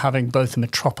of like having both a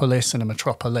Metropolis and a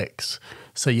Metropolix.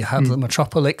 So you have the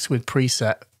Metropolix with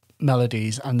preset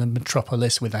melodies and the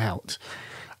Metropolis without,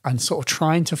 and sort of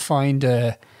trying to find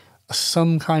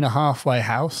some kind of halfway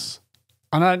house.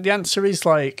 And the answer is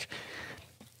like,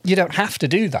 you don't have to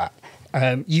do that.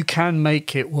 You can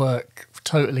make it work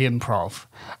totally improv,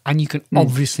 and you can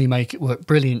obviously make it work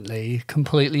brilliantly,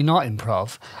 completely not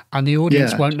improv, and the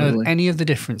audience won't know any of the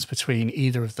difference between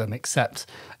either of them, except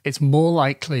it's more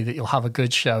likely that you'll have a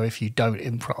good show if you don't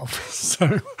improv.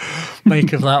 So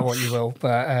make of that what you will.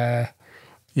 But,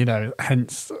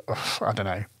 hence, I don't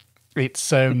know.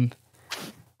 It's,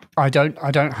 I don't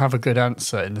have a good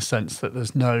answer, in the sense that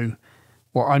there's no,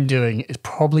 what I'm doing is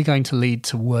probably going to lead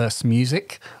to worse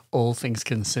music, all things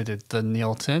considered, than the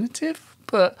alternative.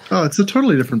 But it's a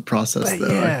totally different process, though.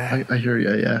 Yeah, I hear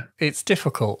you. Yeah, it's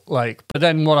difficult. Like, but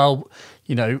then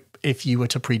if you were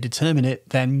to predetermine it,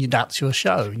 then that's your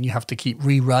show, and you have to keep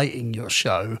rewriting your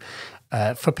show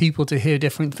for people to hear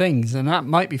different things, and that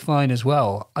might be fine as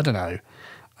well. I don't know,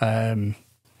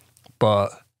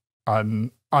 but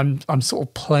I'm sort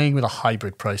of playing with a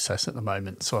hybrid process at the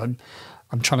moment, so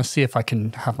I'm trying to see if I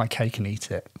can have my cake and eat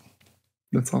it.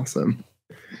 That's awesome.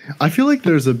 I feel like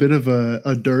there's a bit of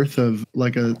a dearth of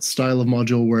like a style of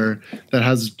module that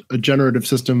has a generative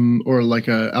system or like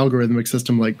a algorithmic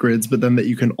system like grids, but then that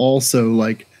you can also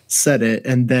like set it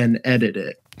and then edit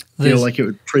it. Like it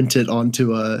would print it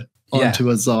onto a onto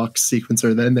a Zox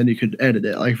sequencer, then you could edit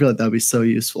it. I feel like that would be so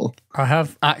useful. I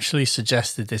have actually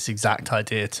suggested this exact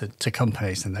idea to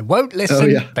companies, and they won't listen. Oh,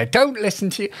 yeah. They don't listen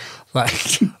to you.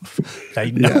 Like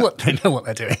they know what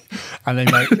they're doing, and they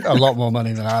make a lot more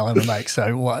money than I'll ever make.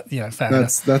 So fair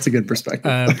enough. That's a good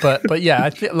perspective. But yeah, I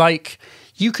feel like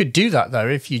you could do that though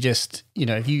if you just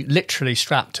if you literally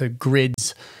strapped a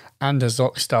grids and a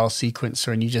Zox style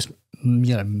sequencer and you just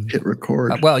hit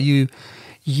record.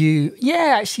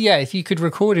 If you could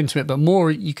record into it, but more,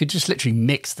 you could just literally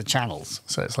mix the channels.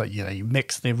 So it's like, you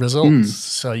mix the results.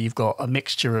 So you've got a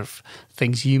mixture of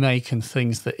things you make and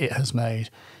things that it has made.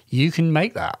 You can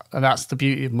make that. And that's the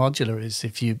beauty of modular, is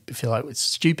if you feel like it's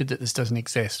stupid that this doesn't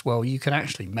exist, well, you can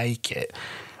actually make it.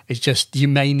 It's just, you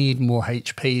may need more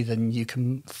HP than you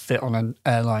can fit on an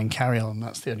airline carry-on.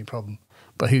 That's the only problem.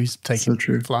 But who's taking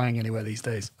flying anywhere these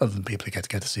days, other than people who get to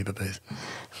go to Super Booth?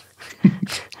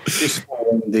 Just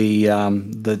following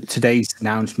the today's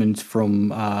announcement from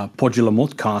Modular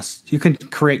Modcast, you can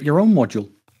create your own module.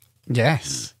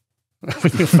 Yes,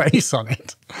 with your face on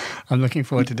it. I'm looking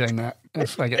forward to doing that.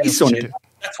 If I get face on it.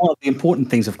 That's one of the important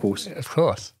things, of course. Of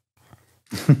course.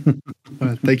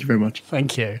 Thank you very much.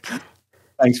 Thank you.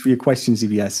 Thanks for your questions,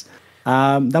 EBS.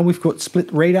 Then we've got Split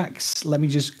Radax. Let me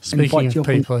just Speaking invite you of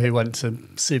people who went to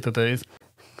Super Booth.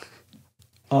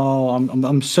 Oh,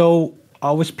 I'm so.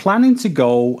 I was planning to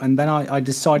go, and then I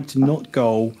decided to not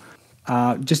go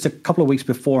just a couple of weeks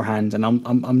beforehand, and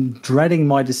I'm dreading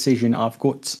my decision. I've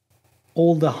got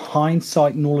all the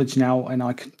hindsight knowledge now, and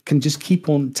I can just keep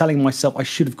on telling myself I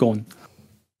should have gone.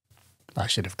 I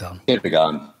should have gone. Should have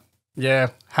gone. Yeah.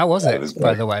 How was it,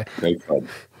 by the way? Great fun.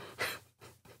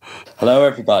 Hello,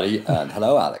 everybody, and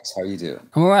hello, Alex. How are you doing?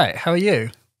 I'm all right. How are you?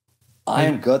 I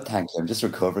am good, thank you. I'm just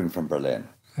recovering from Berlin.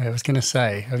 I was going to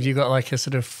say, have you got like a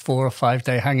sort of 4 or 5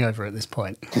 day hangover at this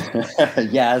point?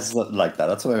 Yeah, it's like that.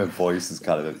 That's why my voice is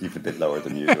kind of even a bit lower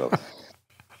than usual.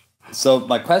 So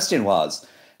my question was,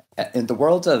 in the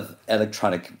world of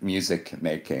electronic music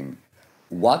making,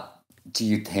 what do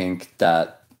you think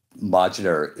that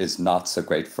modular is not so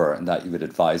great for, and that you would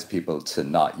advise people to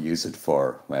not use it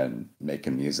for when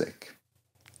making music?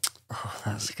 Oh,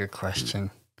 that's a good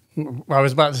question. I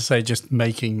was about to say just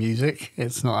making music.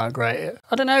 It's not that great.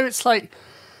 I don't know. It's like,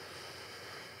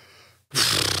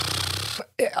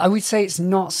 I would say it's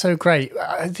not so great.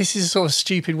 This is a sort of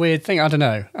stupid, weird thing. I don't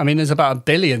know. I mean, there's about 1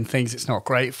 billion things it's not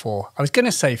great for. I was going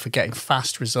to say for getting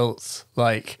fast results.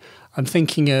 Like, I'm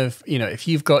thinking of, if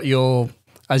you've got your,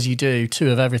 as you do,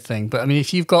 2 of everything. But I mean,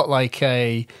 if you've got like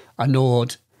a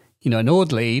Nord, a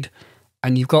Nord lead,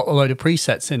 and you've got a load of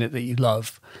presets in it that you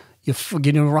love, you're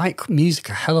going to write music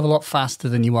a hell of a lot faster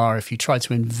than you are if you try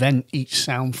to invent each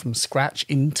sound from scratch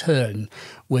in turn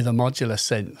with a modular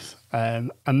synth.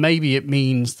 And maybe it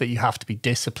means that you have to be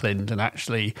disciplined and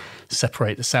actually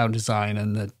separate the sound design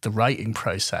and the writing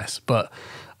process. But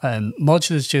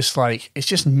modular is just like, it's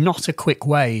just not a quick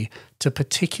way to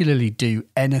particularly do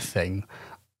anything.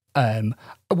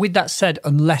 With that said,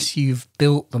 unless you've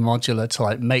built the modular to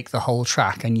like make the whole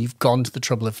track and you've gone to the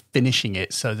trouble of finishing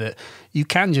it so that you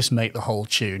can just make the whole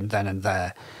tune then and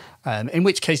there, in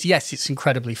which case, yes, it's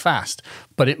incredibly fast,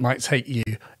 but it might take you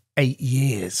 8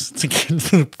 years to get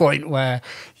to the point where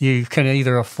you can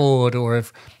either afford or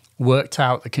have worked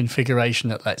out the configuration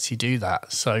that lets you do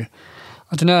that. So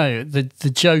I don't know. The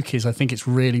joke is I think it's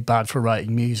really bad for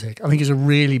writing music. I think it's a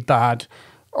really bad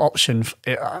option.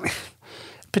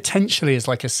 Potentially as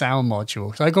like a sound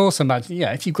module. So I can also imagine,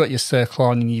 if you've got your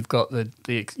Circlon and you've got the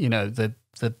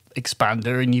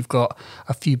expander and you've got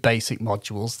a few basic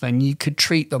modules, then you could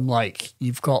treat them like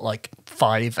you've got like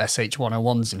 5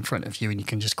 SH101s in front of you and you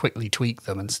can just quickly tweak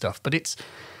them and stuff. But it's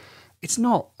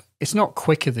not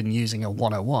quicker than using a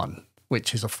 101,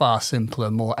 which is a far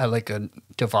simpler, more elegant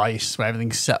device where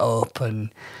everything's set up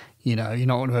and you're not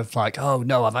going to have like, oh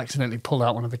no, I've accidentally pulled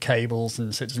out one of the cables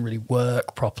and so it doesn't really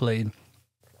work properly.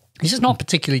 It's just not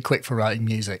particularly quick for writing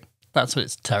music. That's what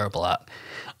it's terrible at.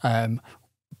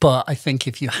 But I think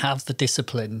if you have the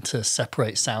discipline to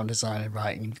separate sound design and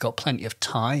writing, you've got plenty of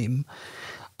time.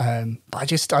 But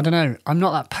I don't know. I'm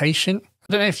not that patient.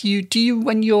 I don't know if you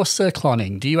when you're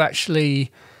circloning,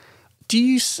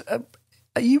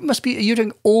 are you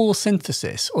doing all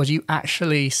synthesis or do you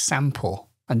actually sample?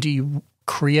 And do you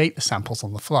create the samples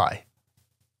on the fly?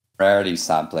 Rarely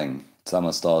sampling. It's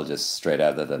almost all just straight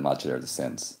out of the modular, the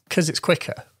synths. Because it's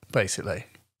quicker, basically.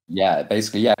 Yeah,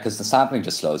 basically, yeah, because the sampling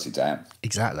just slows you down.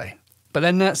 Exactly. But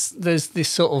then there's this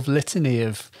sort of litany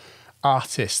of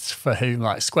artists for whom,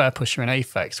 like Square Pusher and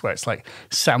Aphex, where it's like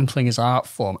sampling is art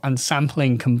form and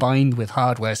sampling combined with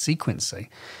hardware sequencing,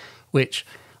 which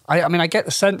I mean, I get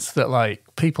the sense that like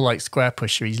people like Square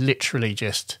Pusher, he's literally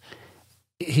just,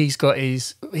 he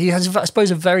has, I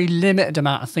suppose, a very limited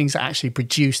amount of things that actually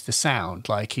produce the sound.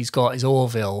 Like he's got his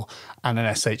Orville and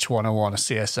an SH-101, a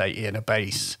CS-80 and a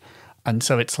bass. And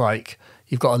so it's like,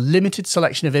 you've got a limited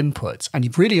selection of inputs and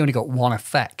you've really only got one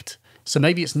effect. So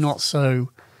maybe it's not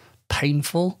so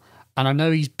painful. And I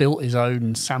know he's built his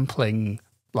own sampling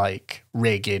like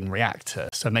rig in Reactor.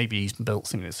 So maybe he's built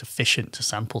something that's efficient to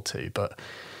sample to. But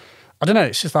I don't know.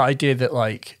 It's just that idea that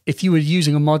like if you were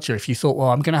using a modular, if you thought, well,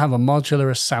 I'm going to have a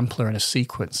modular, a sampler and a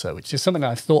sequencer, which is something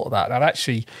that I've thought about.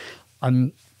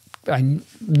 And I'm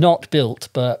not built,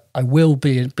 but I will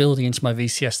be building into my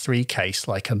VCS3 case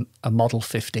like a Model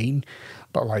 15,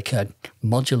 but like a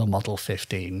modular Model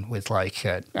 15 with like,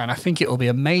 and I think it will be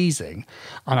amazing.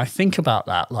 And I think about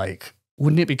that, like,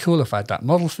 wouldn't it be cool if I had that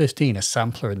Model 15, a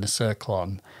sampler in the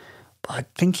Circlon? But I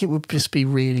think it would just be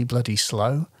really bloody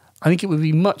slow. I think it would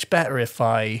be much better if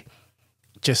I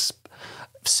just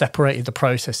separated the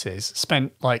processes,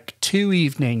 spent like 2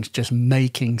 evenings just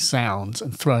making sounds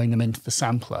and throwing them into the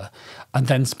sampler, and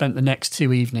then spent the next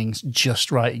 2 evenings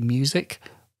just writing music,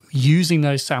 using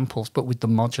those samples, but with the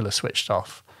modular switched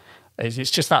off.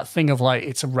 It's just that thing of like,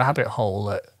 it's a rabbit hole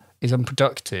that is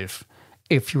unproductive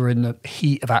if you're in the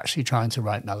heat of actually trying to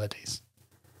write melodies.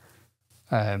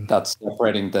 That's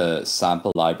separating the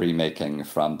sample library making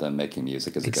from the making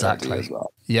music is a good idea as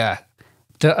well. Yeah.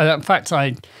 In fact,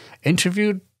 I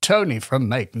interviewed Tony from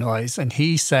Make Noise, and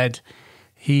he said,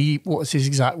 what was his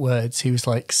exact words? He was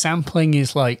like, sampling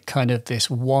is like kind of this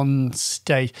one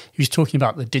stage. He was talking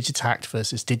about the digitact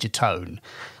versus digitone.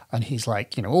 And he's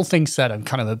like, you know, all things said, I'm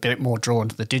kind of a bit more drawn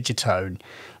to the digitone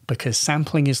because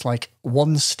sampling is like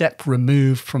one step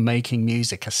removed from making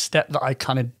music, a step that I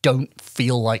kind of don't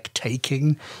feel like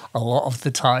taking a lot of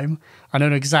the time. I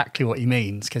don't know exactly what he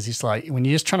means because it's like when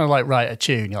you're just trying to like write a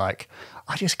tune, you're like,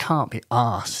 I just can't be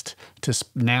asked to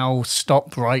now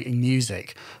stop writing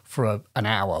music for an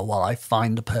hour while I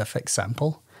find the perfect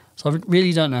sample. So I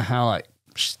really don't know how like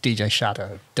DJ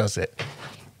Shadow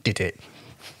did it.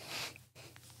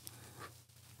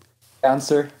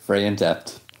 Answer, very in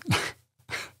depth.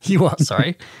 You what?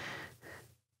 Sorry.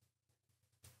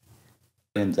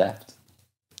 In depth.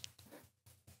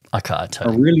 I can't tell.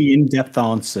 A really in-depth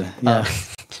answer. Yeah.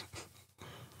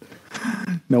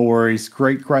 No worries.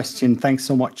 Great question. Thanks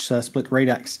so much, Split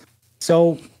Radix.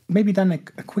 So maybe then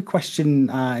a quick question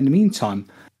in the meantime.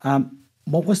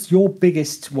 What was your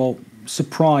biggest,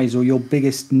 surprise or your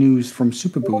biggest news from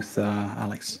Superbooth,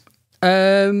 Alex?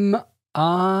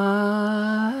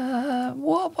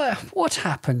 What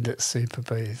happened at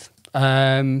Superbooth?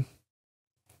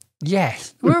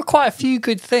 Yes, there were quite a few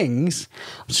good things.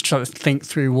 I'm just trying to think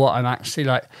through what I'm actually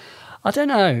like. I don't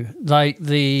know, like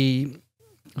I'm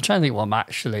trying to think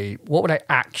what would I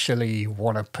actually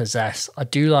want to possess? I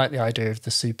do like the idea of the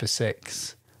Super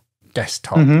 6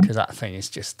 desktop because that thing is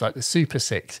just like the Super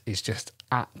 6 is just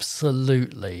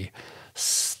absolutely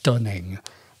stunning.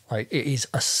 Like it is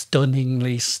a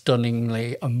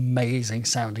stunningly amazing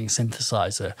sounding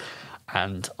synthesizer.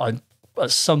 And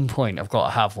at some point I've got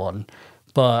to have one.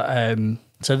 But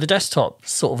so the desktop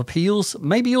sort of appeals,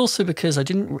 maybe also because I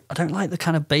don't like the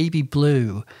kind of baby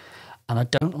blue. And I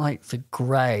don't like the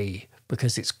grey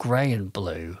because it's grey and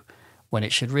blue when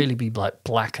it should really be like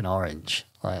black and orange.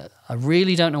 Like, I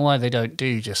really don't know why they don't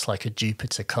do just like a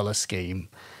Jupiter colour scheme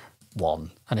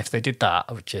one. And if they did that,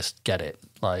 I would just get it.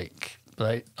 Like,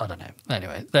 I don't know.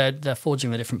 Anyway, they're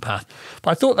forging a different path.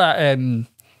 But I thought that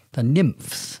the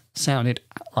Nymphs sounded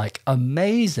like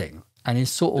amazing and is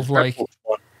sort of like,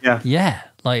 yeah,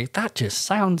 like that just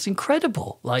sounds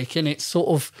incredible. Like, and it's sort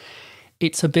of,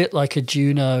 it's a bit like a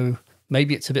Juno.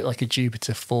 Maybe it's a bit like a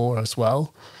Jupiter 4 as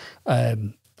well.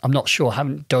 I'm not sure. I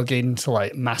haven't dug into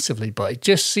like massively, but it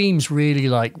just seems really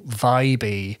like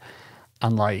vibey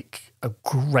and like a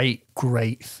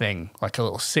great thing. Like a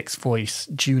little 6-voice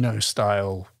Juno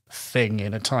style thing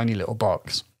in a tiny little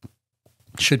box.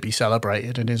 Should be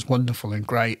celebrated and is wonderful and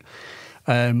great.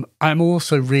 I'm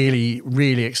also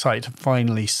really excited to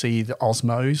finally see the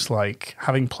Osmos. Like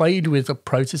having played with a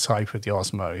prototype of the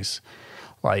Osmos,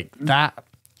 like that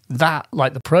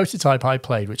like the prototype I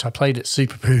played, which I played at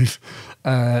Superbooth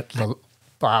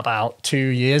about 2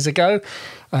 years ago,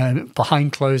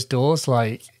 behind closed doors,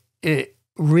 like it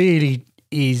really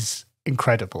is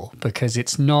incredible because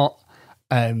it's not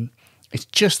it's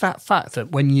just that fact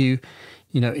that when you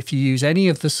know, if you use any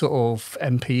of the sort of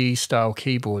MPE style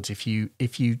keyboards, if you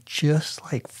just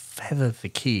like feather the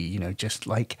key, you know, just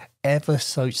like ever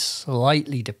so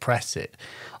slightly depress it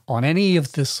on any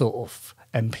of the sort of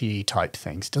MPE type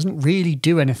things. It doesn't really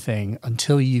do anything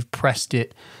until you've pressed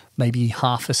it maybe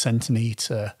half a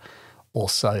centimeter or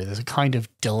so. There's a kind of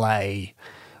delay,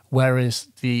 whereas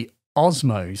the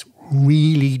Osmos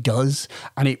really does,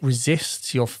 and it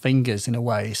resists your fingers in a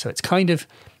way. So it's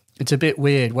a bit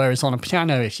weird. Whereas on a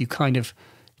piano, if you kind of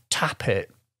tap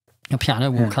it, a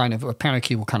piano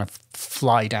key will kind of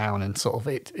fly down, and sort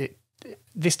of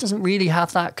this doesn't really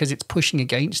have that because it's pushing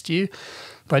against you.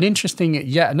 But an interesting,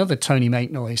 yet another Tony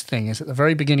Make Noise thing is at the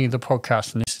very beginning of the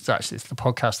podcast, and it's the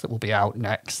podcast that will be out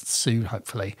next soon,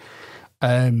 hopefully.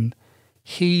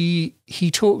 He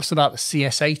talks about the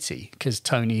CS80 because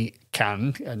Tony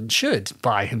can and should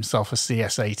buy himself a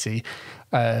CS80,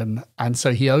 and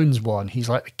so he owns one. He's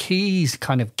like, the keys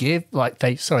kind of give, like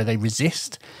they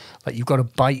resist, like you've got to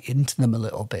bite into them a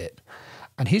little bit.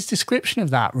 And his description of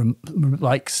that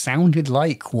sounded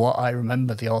like what I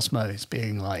remember the Osmos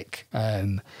being like,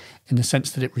 in the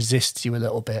sense that it resists you a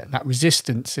little bit. And that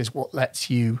resistance is what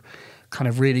lets you kind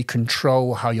of really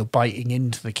control how you're biting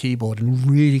into the keyboard and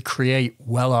really create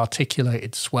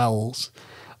well-articulated swells.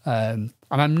 And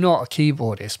I'm not a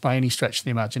keyboardist by any stretch of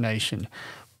the imagination,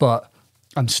 but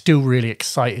I'm still really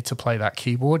excited to play that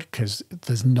keyboard because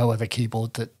there's no other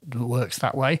keyboard that works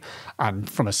that way. And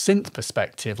from a synth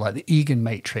perspective, like the Egan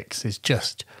Matrix is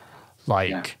just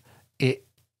like, it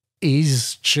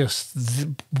is just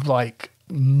like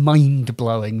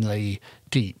mind-blowingly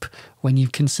deep when you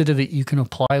consider that you can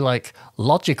apply like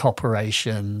logic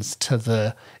operations to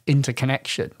the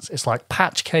interconnections. It's like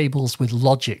patch cables with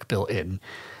logic built in.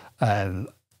 And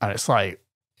it's like,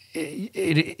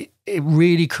 it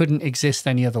really couldn't exist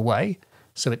any other way.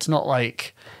 So it's not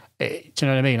like, do you know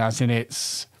what I mean? As in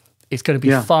it's going to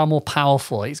be far more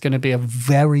powerful. It's going to be a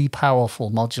very powerful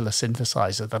modular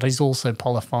synthesizer that is also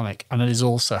polyphonic, and it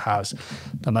also has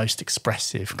the most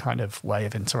expressive kind of way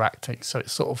of interacting. So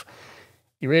it's sort of,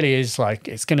 it really is like,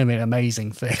 it's going to be an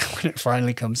amazing thing when it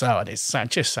finally comes out. It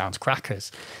just sounds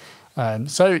crackers.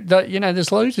 So that,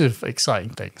 there's loads of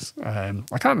exciting things. I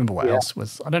can't remember what else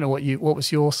was. I don't know what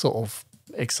was your sort of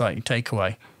exciting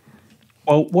takeaway?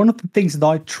 Well, one of the things that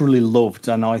I truly loved,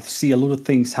 and I see a lot of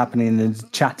things happening in the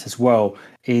chat as well,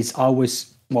 is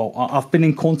I've been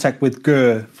in contact with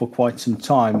Gur for quite some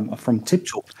time from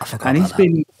Tiptop, and he's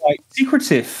been quite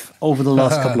secretive over the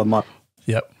last couple of months.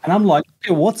 Yep. And I'm like,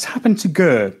 okay, what's happened to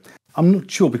Gur? I'm not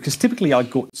sure, because typically I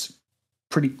got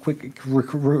pretty quick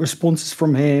responses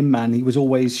from him, and he was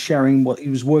always sharing what he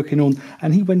was working on,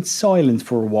 and he went silent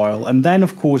for a while. And then,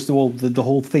 of course, the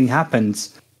whole thing happened,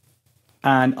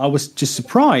 and I was just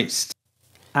surprised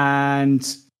and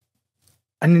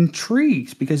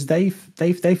intrigued because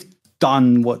they've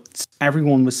done what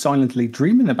everyone was silently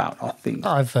dreaming about. I think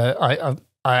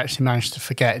I actually managed to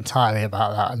forget entirely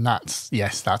about that, and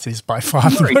that is by far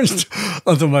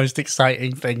the most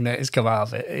exciting thing that has come out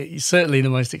of it. It's certainly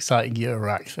the most exciting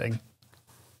Eurorack thing.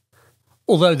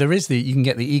 Although you can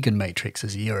get the Egan Matrix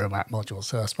as a Eurorack module,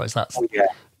 so I suppose that's. Oh, yeah.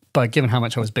 But given how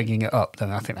much I was bigging it up,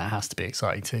 then I think that has to be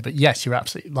exciting too. But yes, you're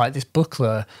absolutely like this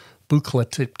Buchla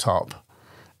Tip Top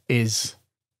is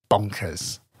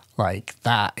bonkers. Like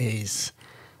that is,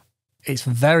 it's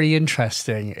very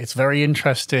interesting. It's very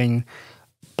interesting.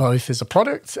 Both as a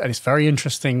product, and it's very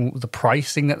interesting the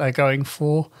pricing that they're going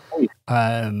for.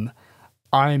 I'm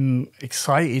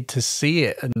excited to see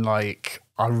it, and like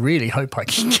I really hope I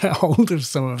can get hold of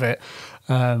some of it.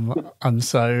 And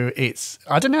so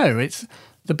I don't know, it's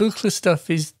the Buchla stuff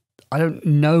is, I don't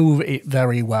know it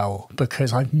very well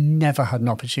because I've never had an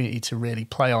opportunity to really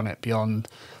play on it beyond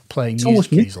playing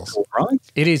music easels. Right?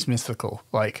 It is mythical.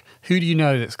 Like, who do you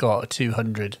know that's got a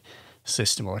 200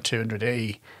 system or a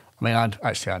 200E? I mean, I know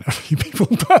a few people,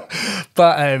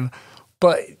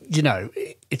 but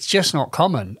it's just not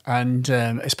common, and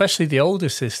especially the older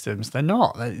systems, they're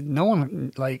not.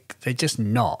 They're just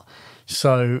not.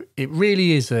 So it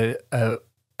really is a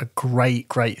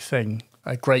great thing,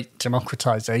 a great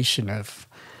democratization of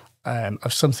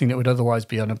something that would otherwise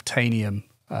be unobtainium,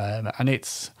 and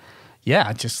it's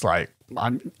I'm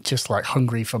just like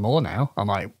hungry for more now. I'm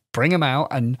like, bring them out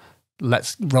and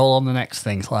let's roll on the next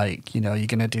things. Like, you're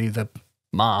going to do the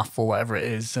Marth or whatever it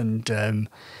is, and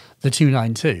the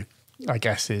 292, I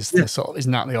guess, is the sort of,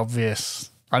 isn't that the obvious?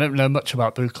 I don't know much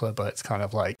about Buchla, but it's kind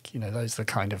of like, those are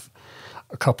kind of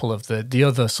a couple of the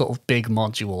other sort of big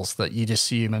modules that you'd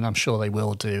assume, and I'm sure they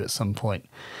will do at some point.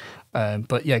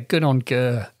 But yeah, good on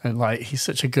Gur, and like, he's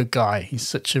such a good guy. He's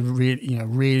such a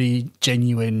really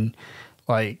genuine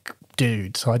like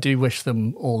dude. So I do wish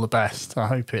them all the best. I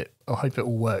hope it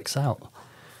all works out.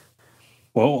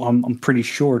 Well, I'm pretty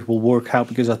sure it will work out,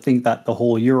 because I think that the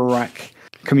whole Eurorack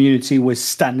community was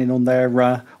standing on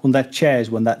their chairs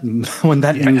when that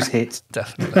news hit.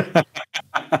 Definitely.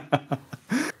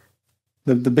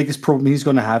 The biggest problem he's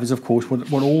going to have is, of course,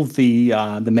 what all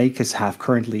the makers have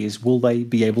currently is, will they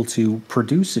be able to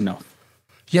produce enough?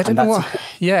 Yeah, I don't know what.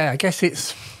 Yeah, I guess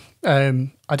it's. I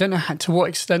don't know to what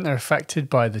extent they're affected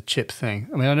by the chip thing.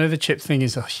 I mean, I know the chip thing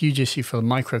is a huge issue for the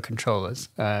microcontrollers.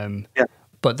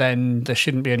 But then there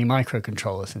shouldn't be any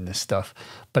microcontrollers in this stuff.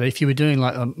 But if you were doing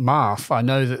like a Marth, I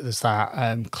know that there's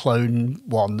that clone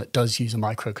one that does use a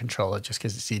microcontroller just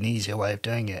because it's an easier way of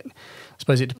doing it. I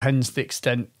suppose it depends the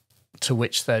extent to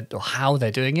which or how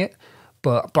they're doing it.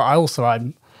 But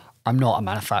I'm not a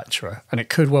manufacturer, and it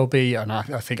could well be, and I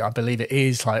believe it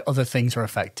is, like other things are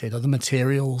affected, other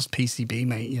materials, PCB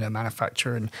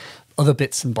manufacture, and other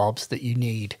bits and bobs that you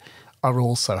need are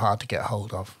also hard to get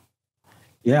hold of.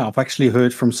 Yeah, I've actually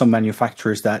heard from some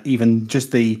manufacturers that even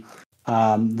just the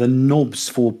knobs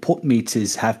for put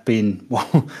meters have been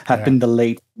been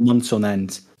delayed months on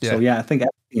end. So yeah, I think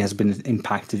everything has been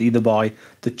impacted either by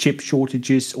the chip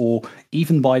shortages or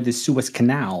even by the Suez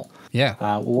Canal. Yeah.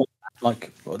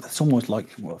 That's almost like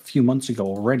a few months ago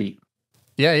already.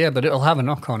 Yeah, but it'll have a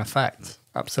knock-on effect.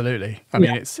 Absolutely. I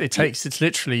mean, it's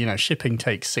literally, shipping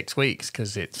takes 6 weeks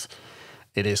because it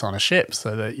is on a ship.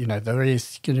 So that,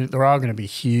 there are going to be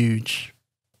huge,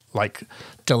 like,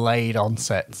 delayed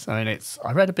onsets. I mean,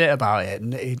 I read a bit about it,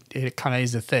 and it kind of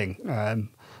is a thing.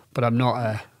 But I'm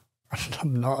not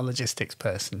a logistics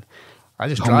person. I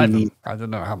just drive them. I don't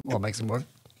know what makes them work.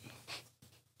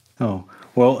 Oh,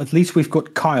 well, at least we've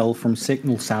got Kyle from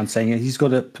Signal Sound saying he's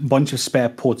got a bunch of spare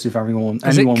ports if anyone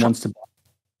wants to buy.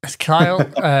 It's Kyle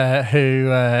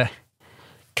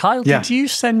Kyle, did you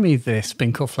send me this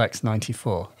Binkleflex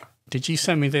 94? Did you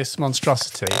send me this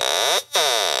monstrosity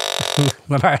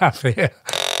that I have here?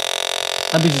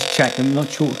 Let me just check. I'm not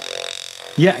sure.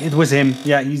 Yeah, it was him.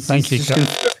 Yeah, Thank you,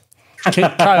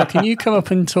 Kyle. Can you come up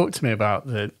and talk to me about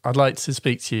that? I'd like to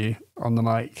speak to you on the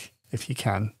mic if you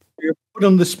can. You're put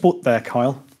on the spot there,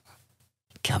 Kyle.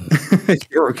 Come.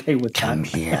 You're okay with come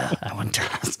that? Come here. I want to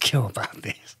ask you about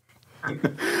this.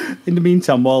 In the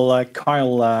meantime, while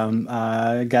Kyle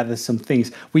gathers some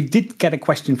things, we did get a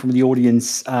question from the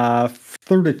audience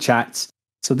through the chat.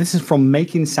 So this is from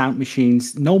Making Sound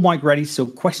Machines. No mic ready, so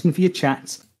question for your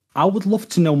chat. I would love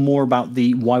to know more about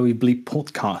the Why We Bleep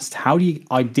podcast. How the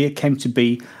idea came to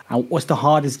be, and what was the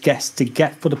hardest guest to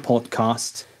get for the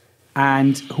podcast,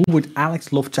 and who would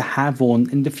Alex love to have on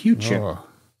in the future?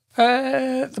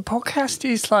 The podcast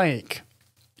is like...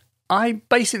 I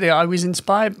was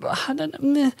inspired.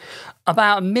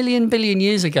 About a million billion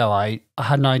years ago, I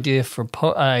had an idea for a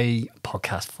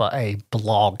podcast, for a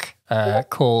blog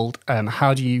called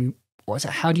How Do You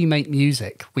Make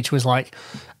Music? Which was like,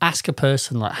 ask a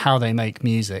person like how they make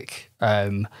music.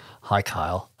 Hi,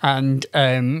 Kyle. And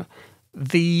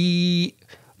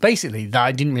basically that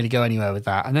I didn't really go anywhere with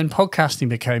that. And then podcasting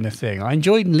became a thing. I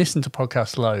enjoyed and listened to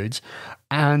podcasts loads,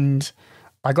 and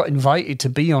I got invited to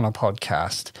be on a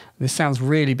podcast. This sounds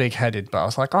really big-headed, but I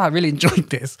was like, I really enjoyed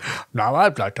this. Now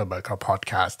I'd like to make a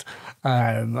podcast.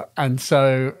 And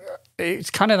so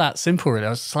it's kind of that simple, really. I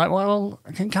was just like, well,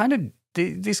 I can kind of,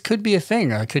 this could be a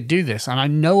thing. I could do this. And I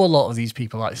know a lot of these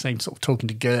people, like saying, sort of talking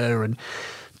to Gur and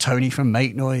Tony from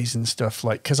Make Noise and stuff,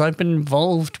 like, because I've been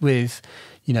involved with,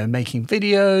 making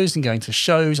videos and going to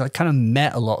shows. I kind of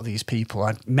met a lot of these people.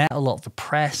 I've met a lot of the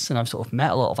press, and I've sort of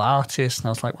met a lot of artists. And I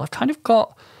was like, well,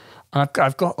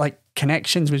 I've got like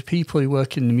connections with people who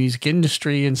work in the music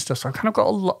industry and stuff. So I've kind of got a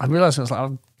lot. I realized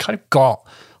I've kind of got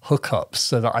hookups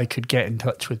so that I could get in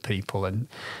touch with people. And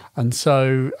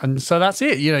so that's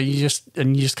it. You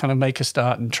just kind of make a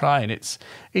start and try. And it's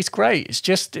great.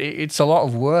 It's a lot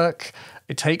of work.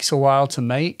 It takes a while to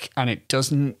make, and it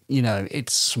doesn't,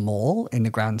 it's small in the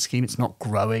grand scheme. It's not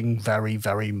growing very,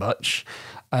 very much.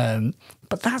 But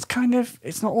that's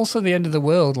it's not also the end of the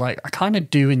world. Like, I kind of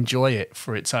do enjoy it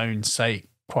for its own sake,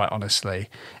 quite honestly.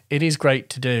 It is great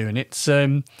to do. And it's,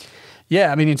 in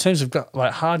terms of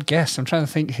like hard guests, I'm trying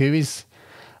to think it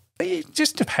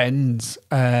just depends.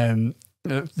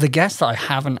 The guests that I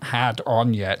haven't had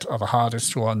on yet are the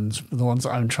hardest ones, the ones that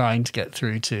I'm trying to get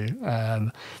through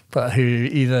to, but who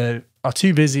either are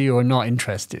too busy or not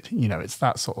interested. It's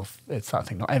that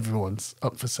thing. Not everyone's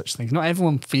up for such things. Not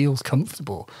everyone feels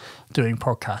comfortable doing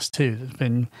podcasts too. There's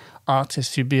been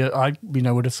artists who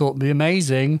would have thought would be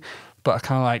amazing, but are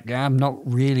kind of like, I'm not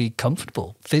really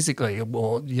comfortable physically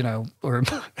or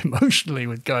emotionally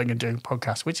with going and doing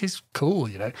podcasts, which is cool,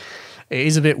 It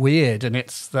is a bit weird, and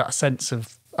it's that sense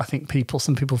of, I think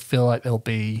some people feel like they'll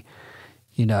be,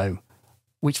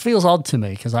 which feels odd to me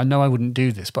because I know I wouldn't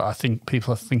do this, but I think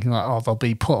people are thinking like, oh, they'll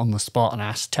be put on the spot and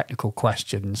asked technical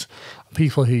questions.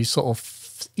 People who sort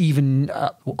of even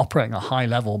operating at a high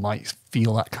level might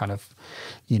feel that kind of,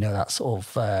 that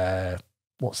sort of,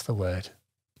 what's the word?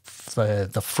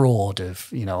 The fraud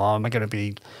of, oh, am I going to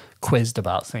be quizzed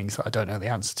about things that I don't know the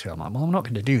answer to? I'm like, well, I'm not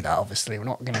going to do that, obviously. I'm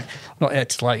not here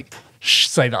to like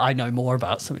say that I know more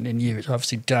about something than you, which I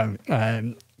obviously don't.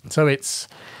 So it's,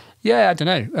 I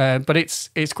don't know, but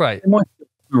it's great.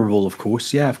 Vulnerable, of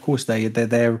course. Yeah, of course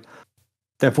they're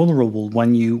vulnerable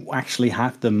when you actually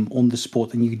have them on the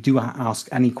spot and you do ask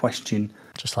any question.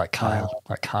 Just like Kyle,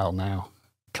 now.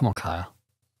 Come on, Kyle.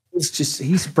 It's just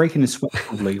he's breaking his sweat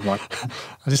probably. Right.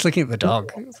 I'm just looking at the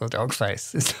dog. It's the dog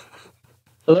face.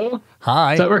 Hello.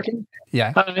 Hi. Is that working?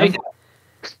 Yeah. Hi.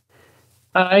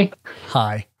 Hi.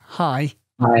 Hi. Hi.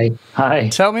 Hi. Hi.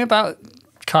 Tell me about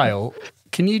Kyle.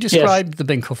 Can you describe the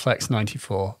Binkleflex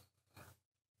 94?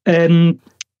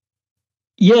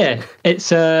 Yeah,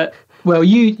 it's well,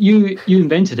 you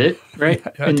invented it, right?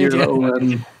 Yeah, I did, little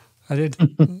I did.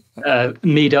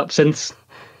 made up synth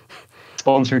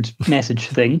sponsored message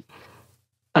thing,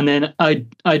 and then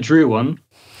I drew one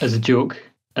as a joke,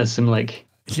 as some like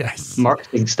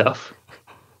marketing stuff,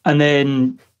 and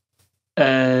then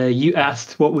you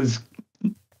asked what was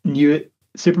new at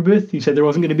Superbooth. You said there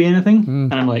wasn't going to be anything,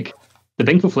 and I'm like, the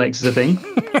Binkleflex is a thing.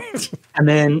 And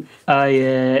then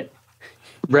I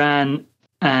ran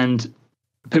and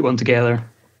put one together.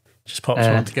 Just pops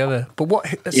one together. But what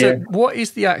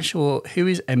is the actual, who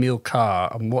is Emil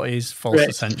Carr and what is False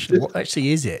Ascension? What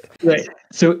actually is it? Right.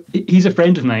 So he's a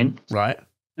friend of mine. Right.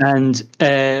 And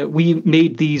we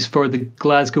made these for the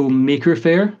Glasgow Maker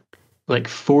Fair like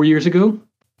 4 years ago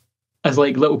as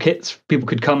like little kits. People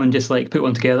could come and just like put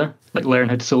one together, like learn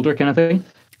how to solder kind of thing.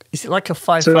 Is it like a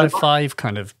 555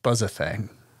 kind of buzzer thing?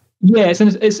 Yeah, it's an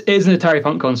Atari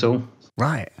Punk console.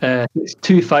 Right. It's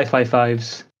two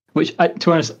 555s, which, to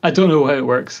be honest, I don't know how it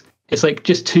works. It's like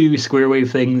just two square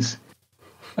wave things,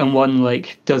 and one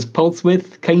like does pulse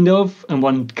width, kind of, and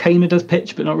one kind of does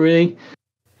pitch, but not really.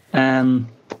 I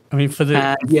mean, for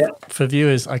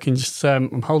viewers, I can just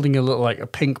I'm holding a little like a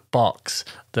pink box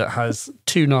that has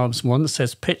two knobs. One that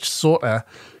says pitch sorter,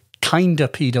 kinda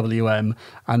PWM,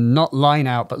 and not line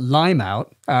out but lime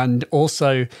out, and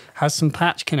also has some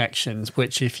patch connections,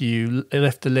 which if you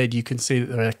lift the lid you can see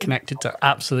that they're connected to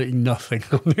absolutely nothing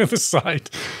on the other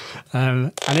side,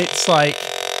 and it's like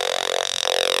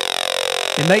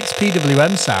it makes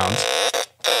PWM sound,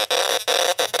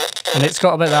 and it's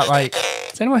got a bit of that like,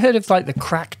 has anyone heard of like the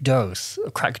crack deuce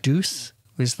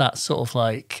was that sort of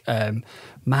like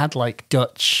mad like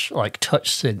Dutch like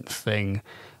touch synth thing.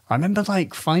 I remember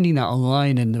like finding that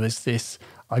online, and there was this,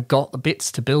 I got the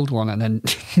bits to build one and then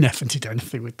never did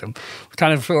anything with them. It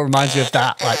kind of reminds you of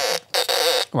that,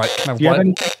 like kind of. Do you have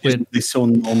any pictures of this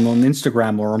on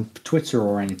Instagram or on Twitter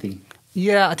or anything?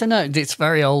 Yeah, I don't know. It's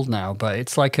very old now, but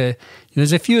it's like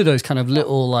there's a few of those kind of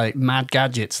little like mad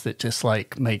gadgets that just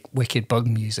like make wicked bug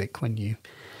music when you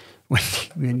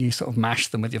sort of mash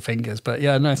them with your fingers. But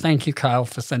yeah, no, thank you, Kyle,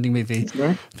 for sending me the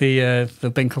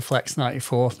Binkleflex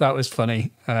 94. That was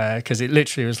funny because it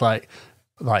literally was like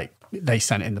they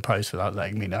sent it in the post without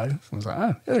letting me know. I was like,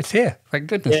 oh, it's here! Thank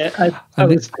goodness. Yeah, I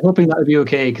was hoping that would be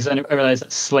okay because I realised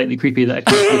that's slightly creepy that I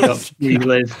couldn't pick up where you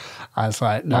live. I was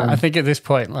like, no, I think at this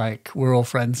point, like we're all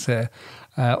friends here.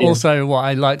 Also, what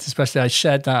I liked especially, I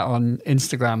shared that on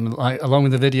Instagram, like along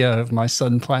with the video of my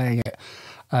son playing it.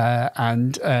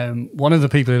 And one of the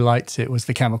people who liked it was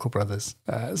the Chemical Brothers.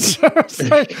 So I was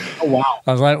like, oh wow!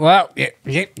 I was like, well,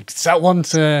 yeah, sell one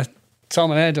to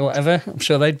Tom and Ed or whatever. I'm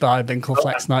sure they'd buy a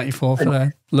Binkleflex 94 for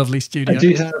their lovely studio.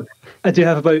 I do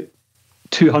have about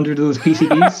 200 of those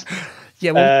PCBs.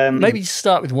 Yeah, well, maybe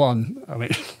start with one. I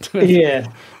mean, yeah.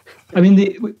 I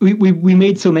mean, we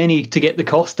made so many to get the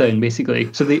cost down,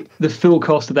 basically. So the full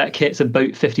cost of that kit's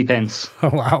about 50 pence. Oh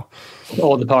wow!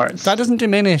 All the parts. That doesn't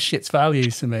diminish its value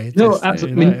to me. No,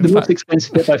 absolutely. I mean, the most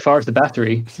expensive bit by far is the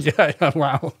battery. Yeah,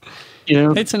 wow.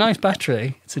 It's a nice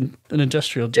battery. It's an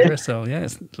industrial Duracell. Yeah,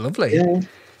 it's lovely. Yeah.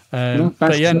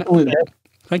 But yeah,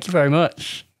 thank you very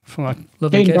much for my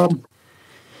lovely gift. Problem.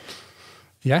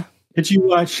 Yeah. Did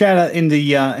you share that in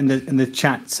the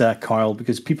chat, Kyle?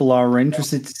 Because people are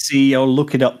interested to see or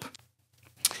look it up.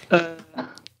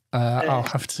 I'll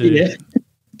have to. Yeah.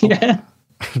 Yeah.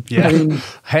 Yeah.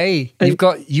 Hey,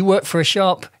 you work for a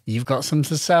shop. You've got some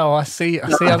to sell. I see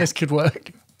how this could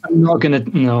work. I'm not gonna.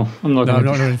 No, I'm not. I'm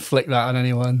not gonna inflict that on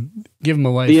anyone. Give them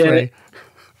away free.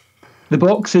 The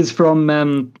box is from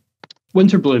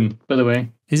Winterbloom, by the way.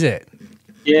 Is it?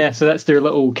 Yeah, so that's their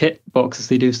little kit boxes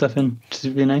they do stuff in, which is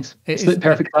really nice. It's the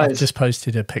perfect size. I just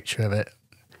posted a picture of it.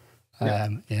 Yeah,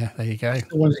 there you go.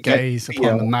 Gaze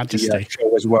upon the majesty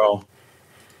show as well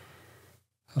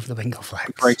of the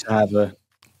Binkleflex. Great to have her.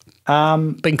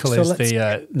 Binkle is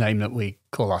the name that we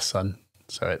call our son,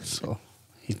 so it's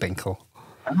he's Binkle.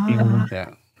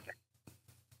 Yeah.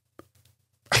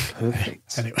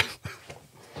 Perfect. Anyway,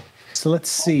 so let's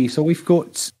see. So we've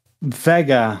got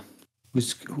Vega,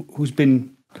 who's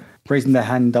been raising their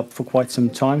hand up for quite some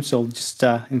time. So I'll just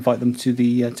invite them to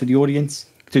the audience,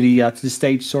 to the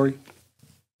stage. Sorry.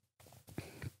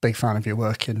 Big fan of your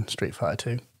work in Street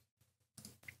Fighter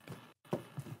 2.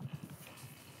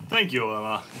 Thank you.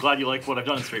 I'm glad you like what I've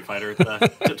done in Street Fighter. It's a lot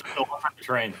of fun to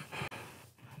train.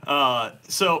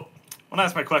 So when I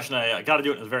ask my question, I got to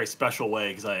do it in a very special way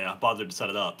because I bothered to set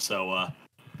it up. So,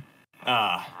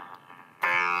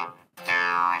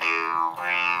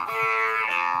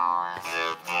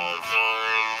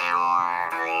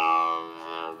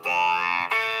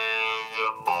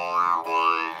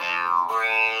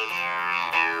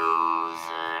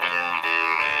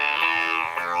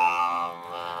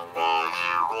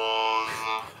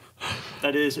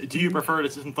 that is, do you prefer to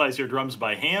synthesize your drums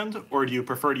by hand, or do you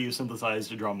prefer to use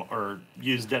synthesized drum or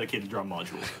use dedicated drum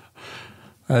modules?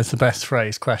 That's the best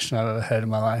phrased question I've ever heard in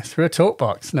my life. Through a talk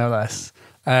box, no less.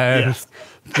 Yes.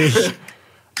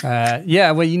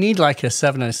 Well, you need like a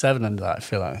 707 under that. I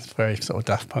feel like it's very sort of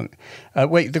Daft Punk.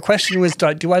 Wait, the question was,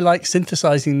 do I like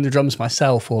synthesizing the drums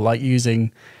myself or like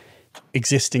using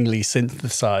existingly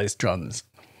synthesized drums?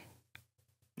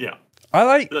 Yeah. I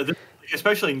like...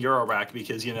 Especially in Eurorack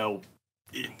because,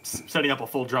 setting up a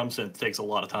full drum synth takes a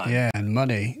lot of time. Yeah, and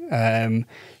money.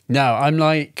 No,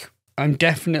 I'm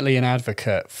definitely an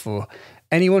advocate for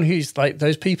anyone who's like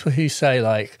those people who say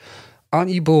like,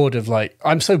 aren't you bored of like,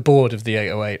 I'm so bored of the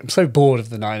 808. I'm so bored of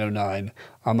the 909.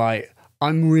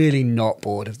 I'm really not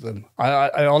bored of them.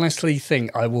 I honestly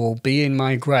think I will be in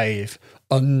my grave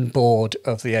unbored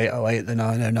of the 808, the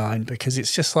 909, because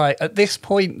it's just like, at this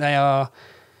point they're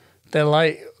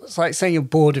like, it's like saying you're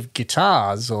bored of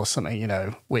guitars or something,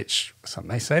 which some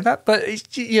may say that, but it's,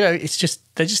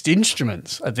 they're just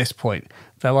instruments at this point.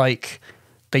 They're like,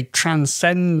 they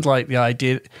transcend like the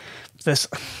idea.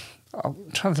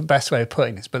 I'm trying to think the best way of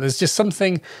putting this, but there's just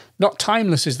something, not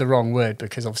timeless is the wrong word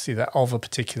because obviously they're of a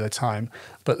particular time,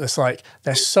 but there's like,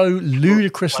 they're so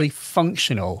ludicrously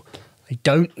functional. They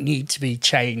don't need to be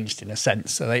changed in a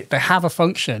sense. So they have a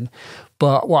function,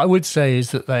 but what I would say is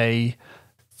that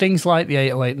things like the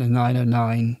 808 and the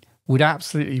 909 would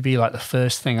absolutely be like the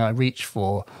first thing I reach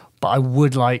for, but I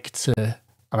would like to,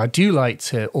 and I do like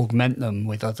to augment them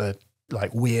with other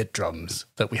like weird drums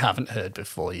that we haven't heard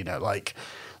before, like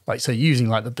so using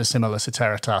like the Basimila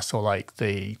Ceteritas or like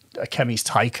the Akemi's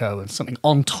Taiko and something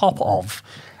on top of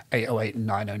 808 and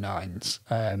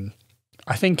 909s.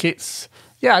 I think it's,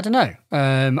 I don't know.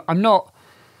 I'm not,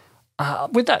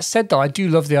 with that said though, I do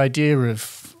love the idea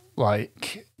of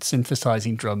like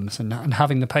synthesizing drums and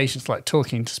having the patience like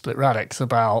talking to Split Radix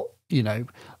about,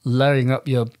 layering up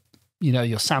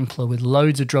your sampler with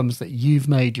loads of drums that you've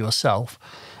made yourself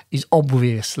is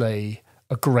obviously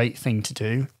a great thing to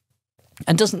do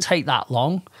and doesn't take that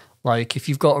long. Like if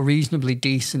you've got a reasonably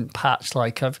decent patch,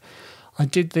 like I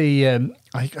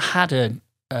had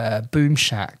a Boom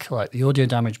Shack, like the Audio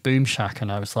Damage Boom Shack,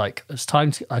 and I was like, it's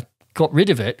time to, I got rid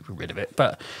of it,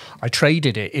 but I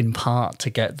traded it in part to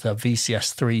get the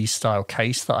VCS3 style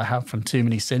case that I have from Too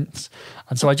Many Synths.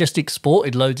 And so I just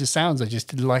exported loads of sounds. I just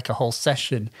did like a whole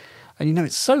session. And,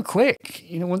 it's so quick.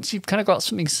 Once you've kind of got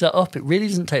something set up, it really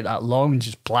doesn't take that long and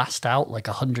just blast out like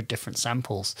 100 different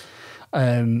samples.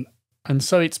 And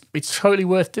so it's totally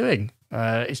worth doing.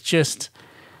 It's just,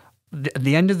 at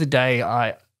the end of the day,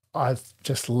 I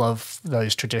just love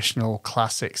those traditional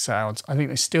classic sounds. I think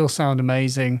they still sound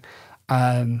amazing,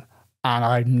 and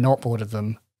I'm not bored of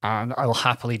them, and I will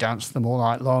happily dance them all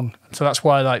night long. So that's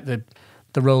why like the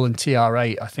Roland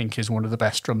TR8 I think is one of the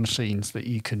best drum machines that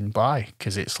you can buy,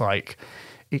 because it's like,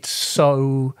 it's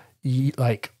so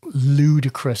like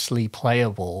ludicrously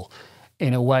playable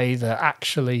in a way that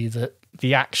actually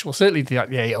certainly the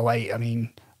 808, I mean,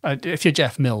 if you're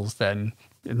Jeff Mills, then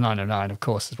 909 of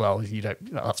course as well,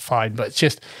 that's fine, but it's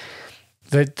just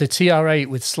the TR8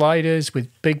 with sliders, with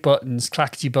big buttons,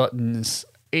 clackety buttons,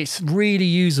 it's really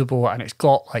usable, and it's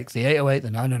got like the 808,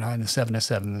 the 909, the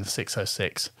 707 and the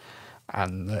 606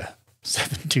 and the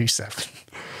 727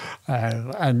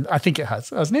 and I think it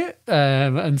hasn't it?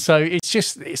 And so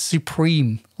it's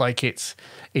supreme. Like it's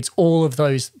all of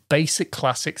those basic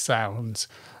classic sounds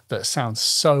that sound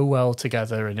so well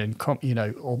together and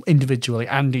or individually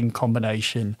and in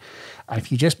combination. And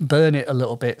if you just burn it a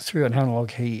little bit through an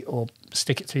analog heat or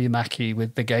stick it through your Mackie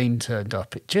with the gain turned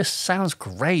up, it just sounds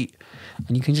great.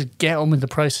 And you can just get on with the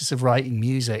process of writing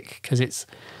music, because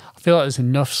I feel like there's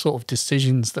enough sort of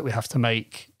decisions that we have to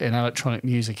make in electronic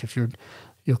music. If you're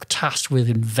tasked with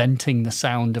inventing the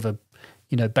sound of a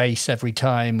bass every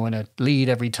time or a lead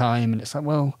every time, and it's like,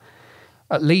 well,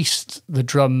 at least the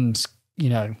drums,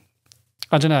 I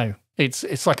don't know.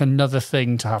 It's like another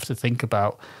thing to have to think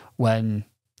about when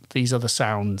these other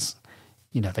sounds,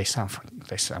 they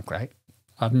sound great.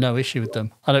 I have no issue with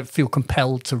them. I don't feel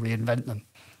compelled to reinvent them.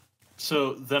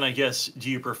 So then I guess, do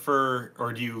you prefer,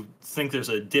 or do you think there's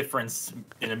a difference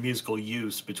in a musical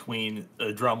use between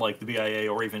a drum like the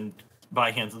BIA or even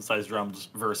by hand synthesized drums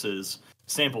versus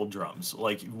sampled drums?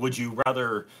 Like, would you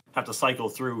rather have to cycle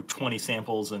through 20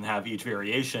 samples and have each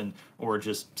variation, or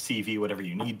just CV whatever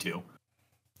you need to?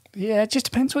 Yeah, it just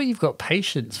depends what you've got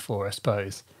patience for, I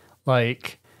suppose.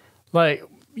 Like,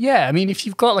 yeah, I mean, if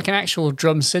you've got like an actual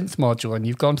drum synth module and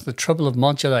you've gone to the trouble of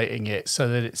modulating it so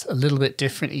that it's a little bit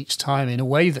different each time in a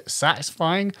way that's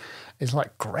satisfying, it's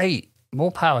like, great,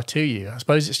 more power to you. I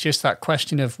suppose it's just that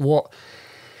question of what...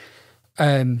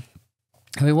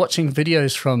 I've been watching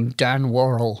videos from Dan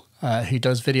Worrell, who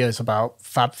does videos about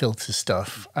FabFilter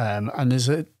stuff. And there's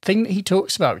a thing that he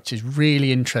talks about, which is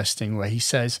really interesting, where he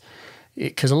says,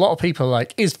 because a lot of people are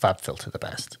like, is FabFilter the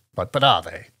best? Like, but are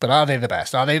they? But are they the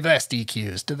best? Are they the best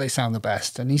EQs? Do they sound the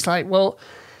best? And he's like, well,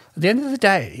 at the end of the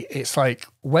day, it's like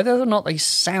whether or not they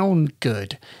sound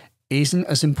good isn't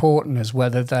as important as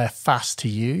whether they're fast to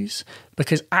use,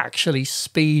 because actually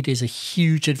speed is a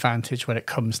huge advantage when it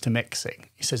comes to mixing.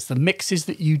 He says the mixes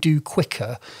that you do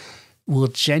quicker will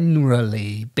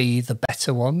generally be the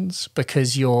better ones,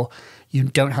 because you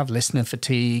don't have listener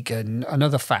fatigue and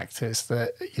other factors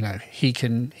that he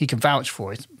can vouch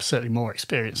for. He's certainly more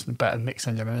experienced and a better mix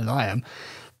engineer than I am,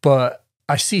 but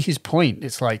I see his point.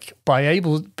 It's like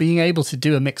being able to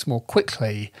do a mix more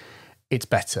quickly, it's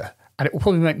better. And it will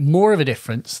probably make more of a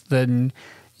difference than,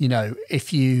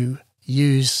 if you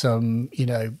use some,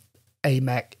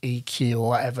 AMEC EQ or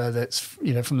whatever that's, from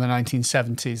the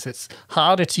 1970s. It's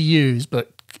harder to use, but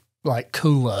like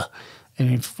cooler in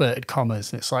inverted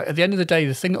commas. And it's like, at the end of the day,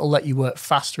 the thing that will let you work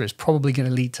faster is probably going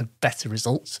to lead to better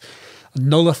results,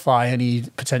 nullify any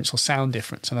potential sound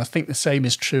difference. And I think the same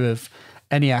is true of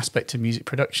any aspect of music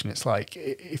production. It's like,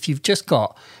 if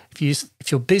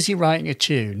you're busy writing a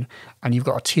tune and you've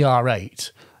got a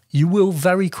TR8, you will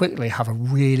very quickly have a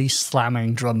really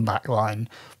slamming drum backline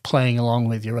playing along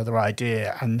with your other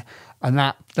idea, and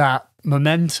that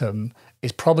momentum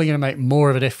is probably going to make more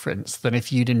of a difference than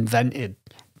if you'd invented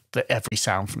every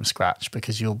sound from scratch,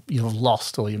 because you've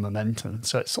lost all your momentum.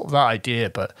 So it's sort of that idea,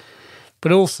 but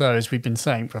also, as we've been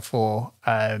saying before,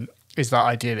 is that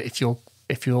idea that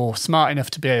if you're smart enough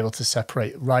to be able to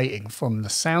separate writing from the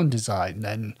sound design,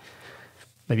 then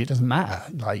maybe it doesn't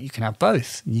matter. Like, you can have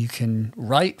both. You can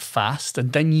write fast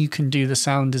and then you can do the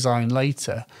sound design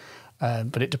later.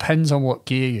 But it depends on what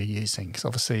gear you're using. Because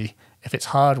obviously, if it's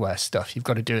hardware stuff, you've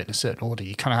got to do it in a certain order.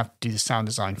 You kind of have to do the sound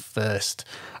design first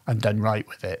and then write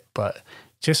with it. But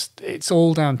it's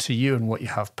all down to you and what you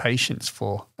have patience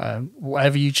for.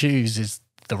 Whatever you choose is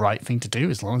the right thing to do,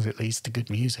 as long as it leads to good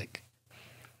music.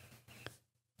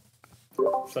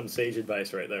 Some sage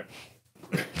advice right there.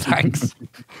 Thanks.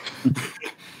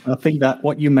 I think that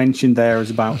what you mentioned there is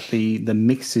about the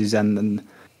mixes and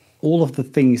all of the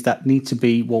things that need to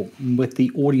be with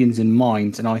the audience in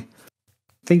mind. And I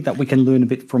think that we can learn a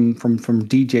bit from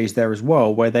DJs there as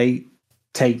well, where they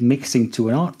take mixing to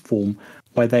an art form,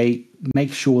 where they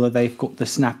make sure that they've got the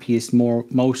snappiest,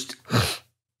 most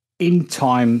in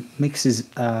time mixes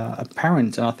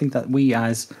apparent. And I think that we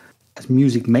as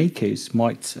music makers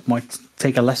might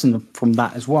take a lesson from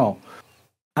that as well.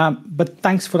 But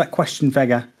thanks for that question,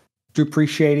 Vega. Do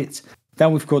appreciate it.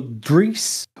 Then we've got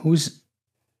Dries, who's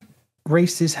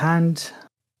raised his hand.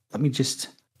 Let me just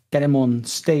get him on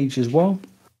stage as well.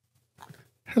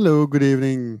 Hello, good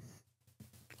evening.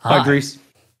 Hi, Dries.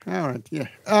 All right, yeah.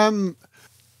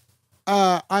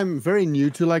 I'm very new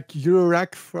to like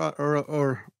Eurorack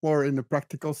or more in the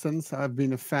practical sense. I've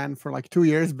been a fan for like 2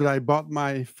 years, but I bought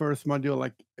my first module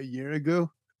like a year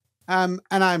ago. And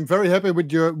I'm very happy with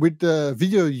the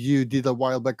video you did a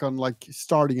while back on like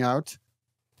starting out.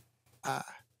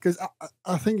 Because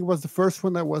I think it was the first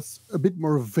one that was a bit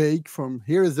more vague from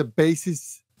here is the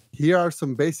basis. Here are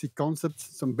some basic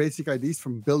concepts, some basic ideas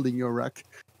from building your rack.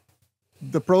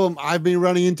 The problem I've been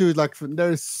running into is like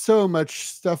there's so much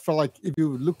stuff for like if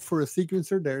you look for a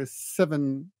sequencer, there's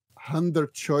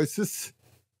 700 choices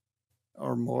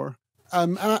or more.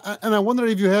 And I wonder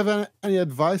if you have any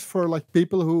advice for like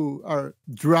people who are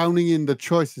drowning in the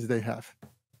choices they have.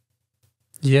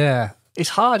 Yeah, it's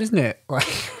hard, isn't it? Like,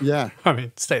 yeah, I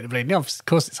mean, state the bleeding obvious, of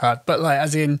course it's hard, but like,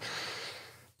 as in,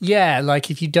 yeah, like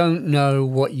if you don't know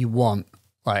what you want,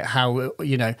 like how,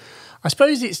 you know, I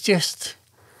suppose it's just,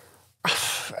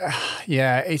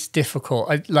 yeah, it's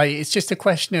difficult. Like, it's just a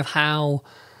question of how.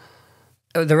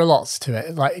 There are lots to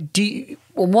it. Like,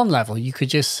 on one level, you could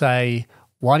just say,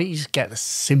 why don't you just get the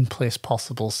simplest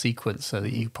possible sequencer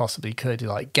that you possibly could?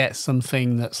 Like, get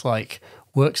something that's like,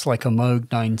 works like a Moog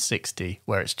 960,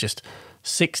 where it's just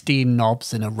 16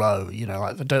 knobs in a row, you know,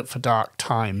 like the Dirt for Dark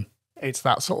Time. It's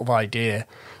that sort of idea.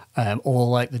 Or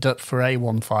like the Dirt for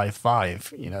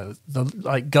A155, you know,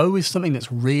 go with something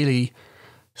that's really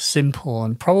simple.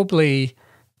 And probably,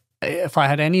 if I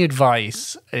had any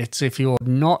advice, it's if you're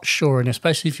not sure, and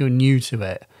especially if you're new to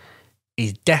it,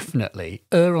 is definitely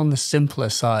err on the simpler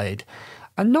side.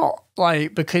 And not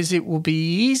like because it will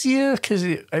be easier, because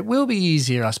it will be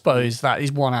easier, I suppose. That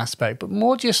is one aspect, but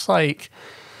more just like,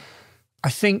 I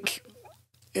think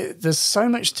there's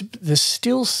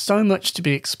still so much to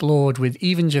be explored with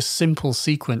even just simple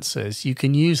sequencers. You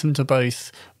can use them to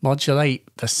both modulate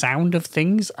the sound of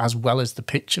things as well as the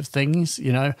pitch of things,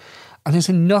 you know. And there's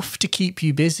enough to keep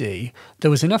you busy.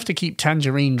 There was enough to keep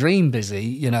Tangerine Dream busy,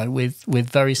 you know, with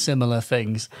very similar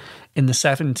things in the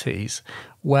 70s,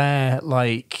 where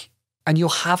like, and you'll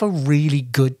have a really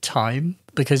good time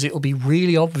because it'll be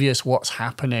really obvious what's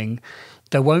happening.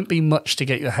 There won't be much to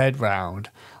get your head round.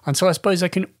 And so I suppose I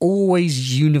can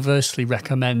always universally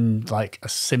recommend like a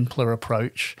simpler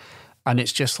approach. And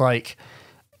it's just like,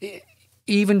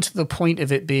 even to the point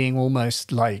of it being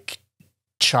almost like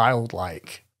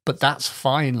childlike. But that's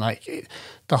fine. Like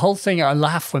the whole thing, I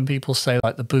laugh when people say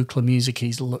like the Buchla Music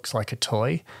Keys looks like a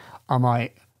toy. I'm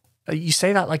like, you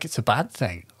say that like it's a bad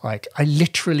thing. Like I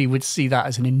literally would see that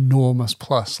as an enormous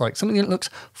plus. Like something that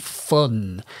looks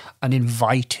fun and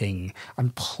inviting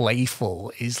and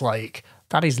playful is like,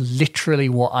 that is literally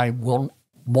what I want.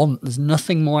 There's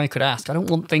nothing more I could ask. I don't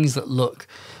want things that look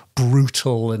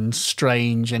brutal and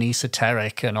strange and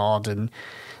esoteric and odd and,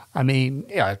 I mean,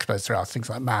 yeah, I suppose there are things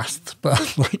like maths,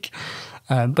 but like,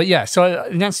 but yeah. So,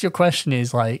 in answer to your question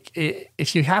is like,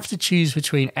 if you have to choose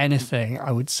between anything,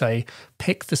 I would say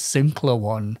pick the simpler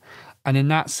one, and in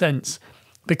that sense,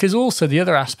 because also the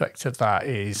other aspect of that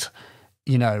is,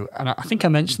 you know, and I think I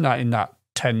mentioned that in that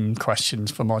 10 questions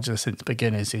for modular synth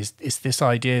beginners is this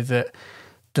idea that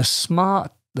the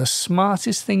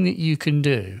smartest thing that you can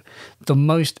do, the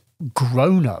most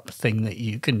grown-up thing that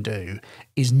you can do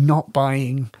is not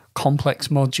buying complex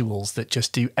modules that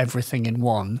just do everything in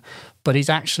one, but is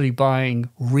actually buying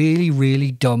really,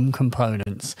 really dumb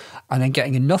components and then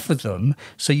getting enough of them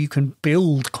so you can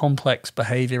build complex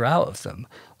behavior out of them.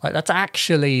 Like that's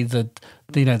actually the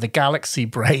galaxy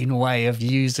brain way of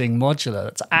using modular.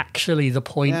 That's actually the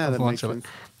point of modular.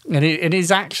 And it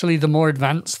is actually the more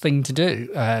advanced thing to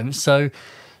do. So,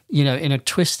 you know, in a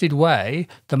twisted way,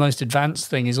 the most advanced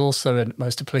thing is also a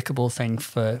most applicable thing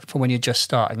for when you're just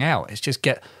starting out. It's just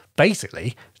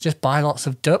just buy lots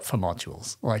of Dupfer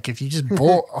modules. Like if you just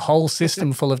bought a whole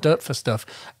system full of Dupfer stuff,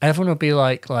 everyone would be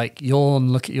like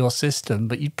yawn, look at your system.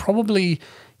 But you'd probably,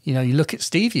 you know, you look at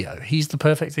Stevio, he's the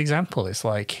perfect example. It's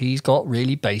like he's got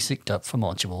really basic Dupfer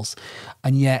modules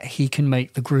and yet he can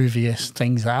make the grooviest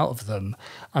things out of them.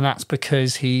 And that's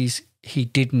because he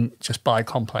didn't just buy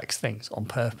complex things on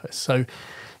purpose. So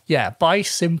yeah, buy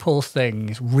simple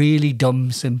things, really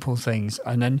dumb simple things,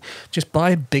 and then just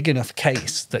buy a big enough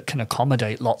case that can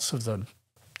accommodate lots of them.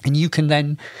 And you can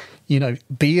then, you know,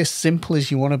 be as simple as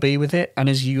you want to be with it. And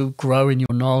as you grow in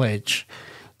your knowledge,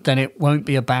 then it won't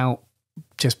be about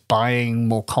just buying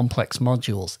more complex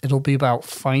modules. It'll be about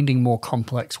finding more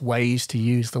complex ways to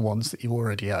use the ones that you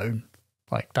already own.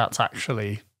 Like that's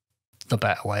actually the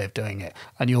better way of doing it.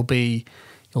 And you'll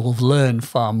learn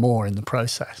far more in the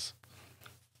process.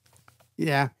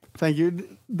 Yeah, thank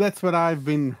you. That's what I've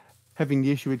been having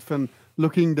the issue with, from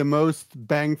looking the most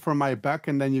bang for my buck,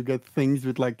 and then you get things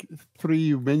with like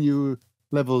 3 menu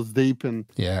levels deep, and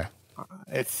yeah,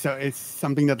 it's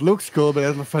something that looks cool, but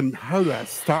it's fun. How do I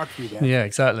start with that? Yeah,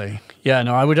 exactly. Yeah,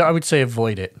 no, I would say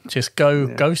avoid it. Just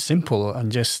go simple,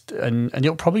 and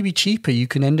it'll probably be cheaper. You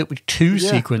can end up with 2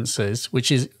 sequences,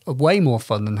 which is way more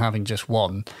fun than having just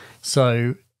one.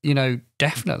 So, you know,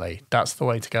 definitely that's the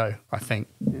way to go, I think.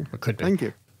 Yeah. It could be. Thank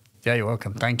you. Yeah, you're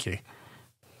welcome. Thank you.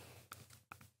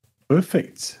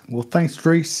 Perfect. Well, thanks,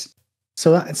 Dries.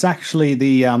 So that's actually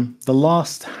the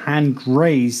last hand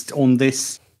raised on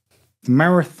this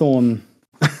marathon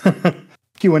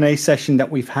Q&A session that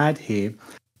we've had here.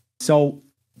 So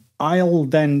I'll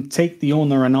then take the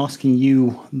honor in asking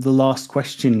you the last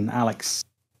question, Alex,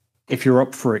 if you're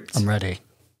up for it. I'm ready.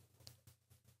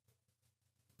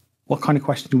 What kind of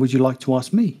question would you like to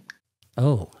ask me?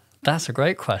 Oh, that's a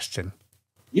great question.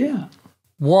 Yeah.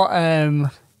 What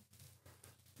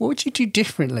would you do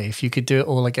differently if you could do it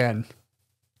all again?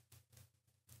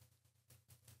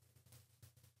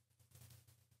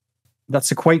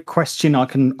 That's a great question. I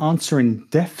can answer in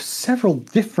several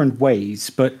different ways,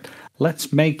 but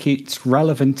let's make it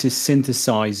relevant to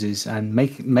synthesizers and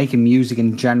making music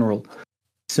in general.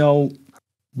 So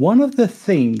one of the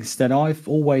things that I've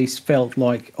always felt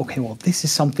like, okay, well, this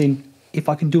is something, if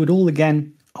I can do it all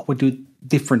again, I would do it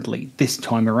differently this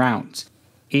time around,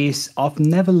 is I've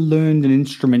never learned an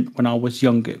instrument when I was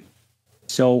younger.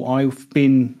 So I've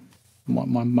been...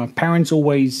 My parents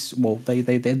always, well,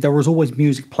 there was always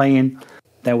music playing.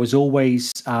 There was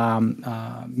always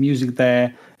music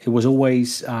there. It was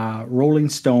always Rolling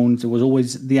Stones. It was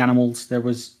always The Animals. There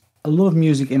was a lot of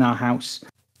music in our house.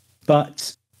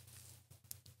 But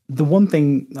the one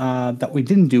thing that we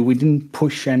didn't do, we didn't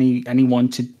push anyone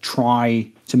to try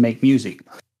to make music.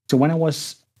 So when I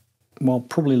was, well,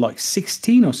 probably like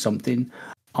 16 or something,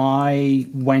 I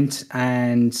went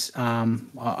and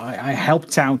I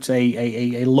helped out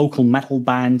a local metal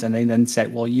band, and they then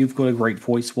said, well, you've got a great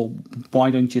voice. Well,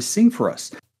 why don't you sing for us?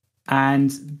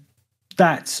 And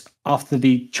that, after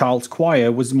the child's choir,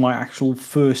 was my actual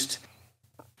first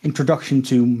introduction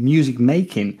to music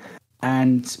making.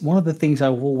 And one of the things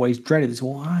I've always dreaded is,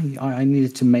 well, I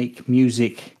needed to make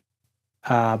music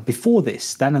before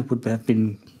this. Then it would have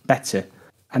been better.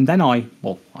 And then I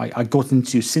got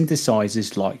into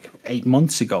synthesizers like 8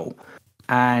 months ago,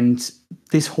 and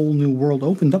this whole new world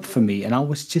opened up for me. And I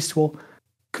was just, well,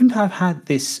 couldn't have had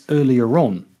this earlier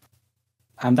on.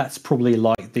 And that's probably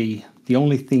like the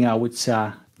only thing I would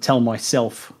tell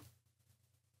myself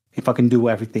if I can do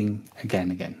everything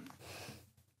again.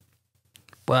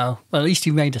 Well, at least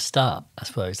you made a start, I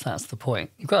suppose. That's the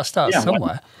point. You've got to start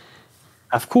somewhere.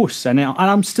 Of course, and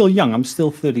I'm still young. I'm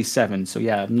still 37, so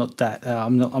yeah, I'm not that.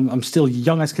 I'm still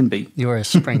young as can be. You're a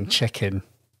spring chicken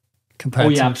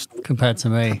compared to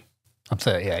me. I'm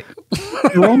 38.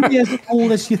 You're only as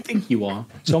old as you think you are.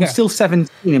 So I'm still 17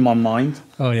 in my mind.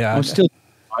 Oh yeah, I'm still.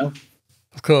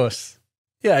 Of course.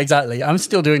 Yeah, exactly. I'm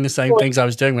still doing the same things I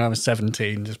was doing when I was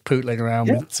 17, just pootling around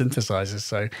with synthesizers.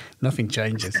 So nothing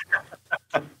changes.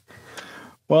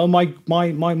 Well, my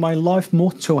life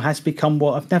motto has become,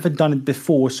 well, I've never done it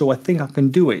before, so I think I can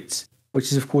do it, which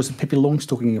is, of course, a Pippi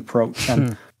Longstocking approach.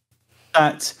 And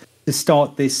that, to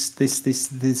start this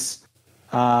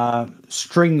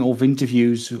string of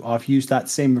interviews, I've used that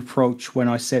same approach when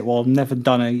I said, well, I've never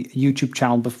done a YouTube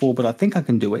channel before, but I think I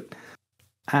can do it.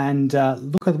 And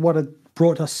look at what it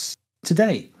brought us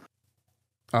today.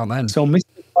 Amen. So, Mr.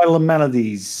 Mylar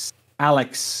Melodies,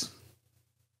 Alex,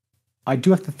 I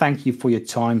do have to thank you for your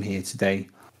time here today.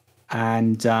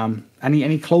 And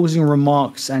any closing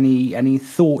remarks, any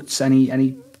thoughts,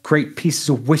 any great pieces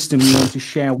of wisdom you want to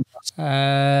share with us?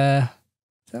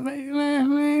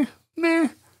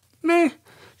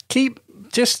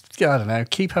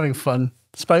 Keep having fun.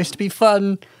 It's supposed to be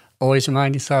fun. Always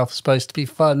remind yourself, it's supposed to be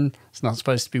fun. It's not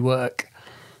supposed to be work.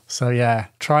 So yeah,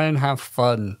 try and have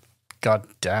fun. God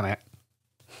damn it.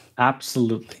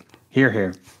 Absolutely. Hear,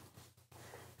 hear.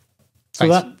 So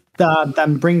that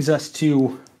then brings us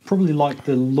to probably like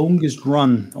the longest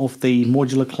run of the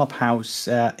Modular Clubhouse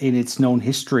in its known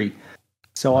history.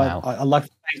 So wow. I'd like to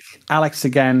thank Alex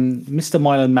again, Mr.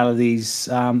 Mylar Melodies,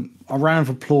 a round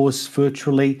of applause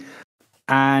virtually.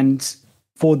 And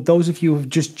for those of you who have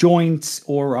just joined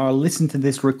or are listening to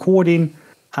this recording,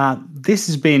 this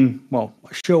has been, well,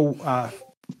 a show,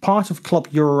 part of Club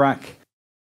Eurorack,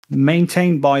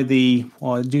 maintained by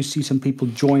I do see some people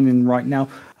joining right now.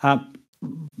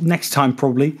 Next time,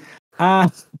 probably.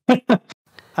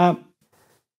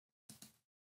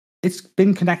 It's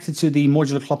been connected to the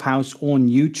Modular Clubhouse on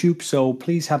YouTube, so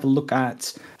please have a look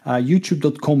at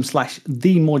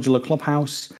youtube.com/The Modular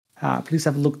Clubhouse. Please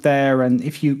have a look there, and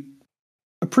if you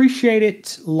appreciate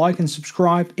it, like and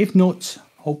subscribe. If not,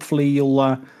 hopefully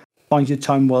you'll find your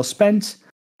time well spent.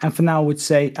 And for now, I would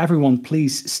say, everyone,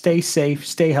 please stay safe,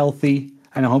 stay healthy,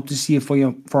 and I hope to see you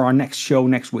for our next show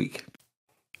next week.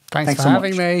 Thanks for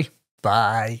having me.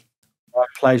 Bye. My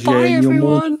pleasure. Bye,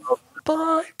 everyone.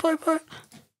 Bye.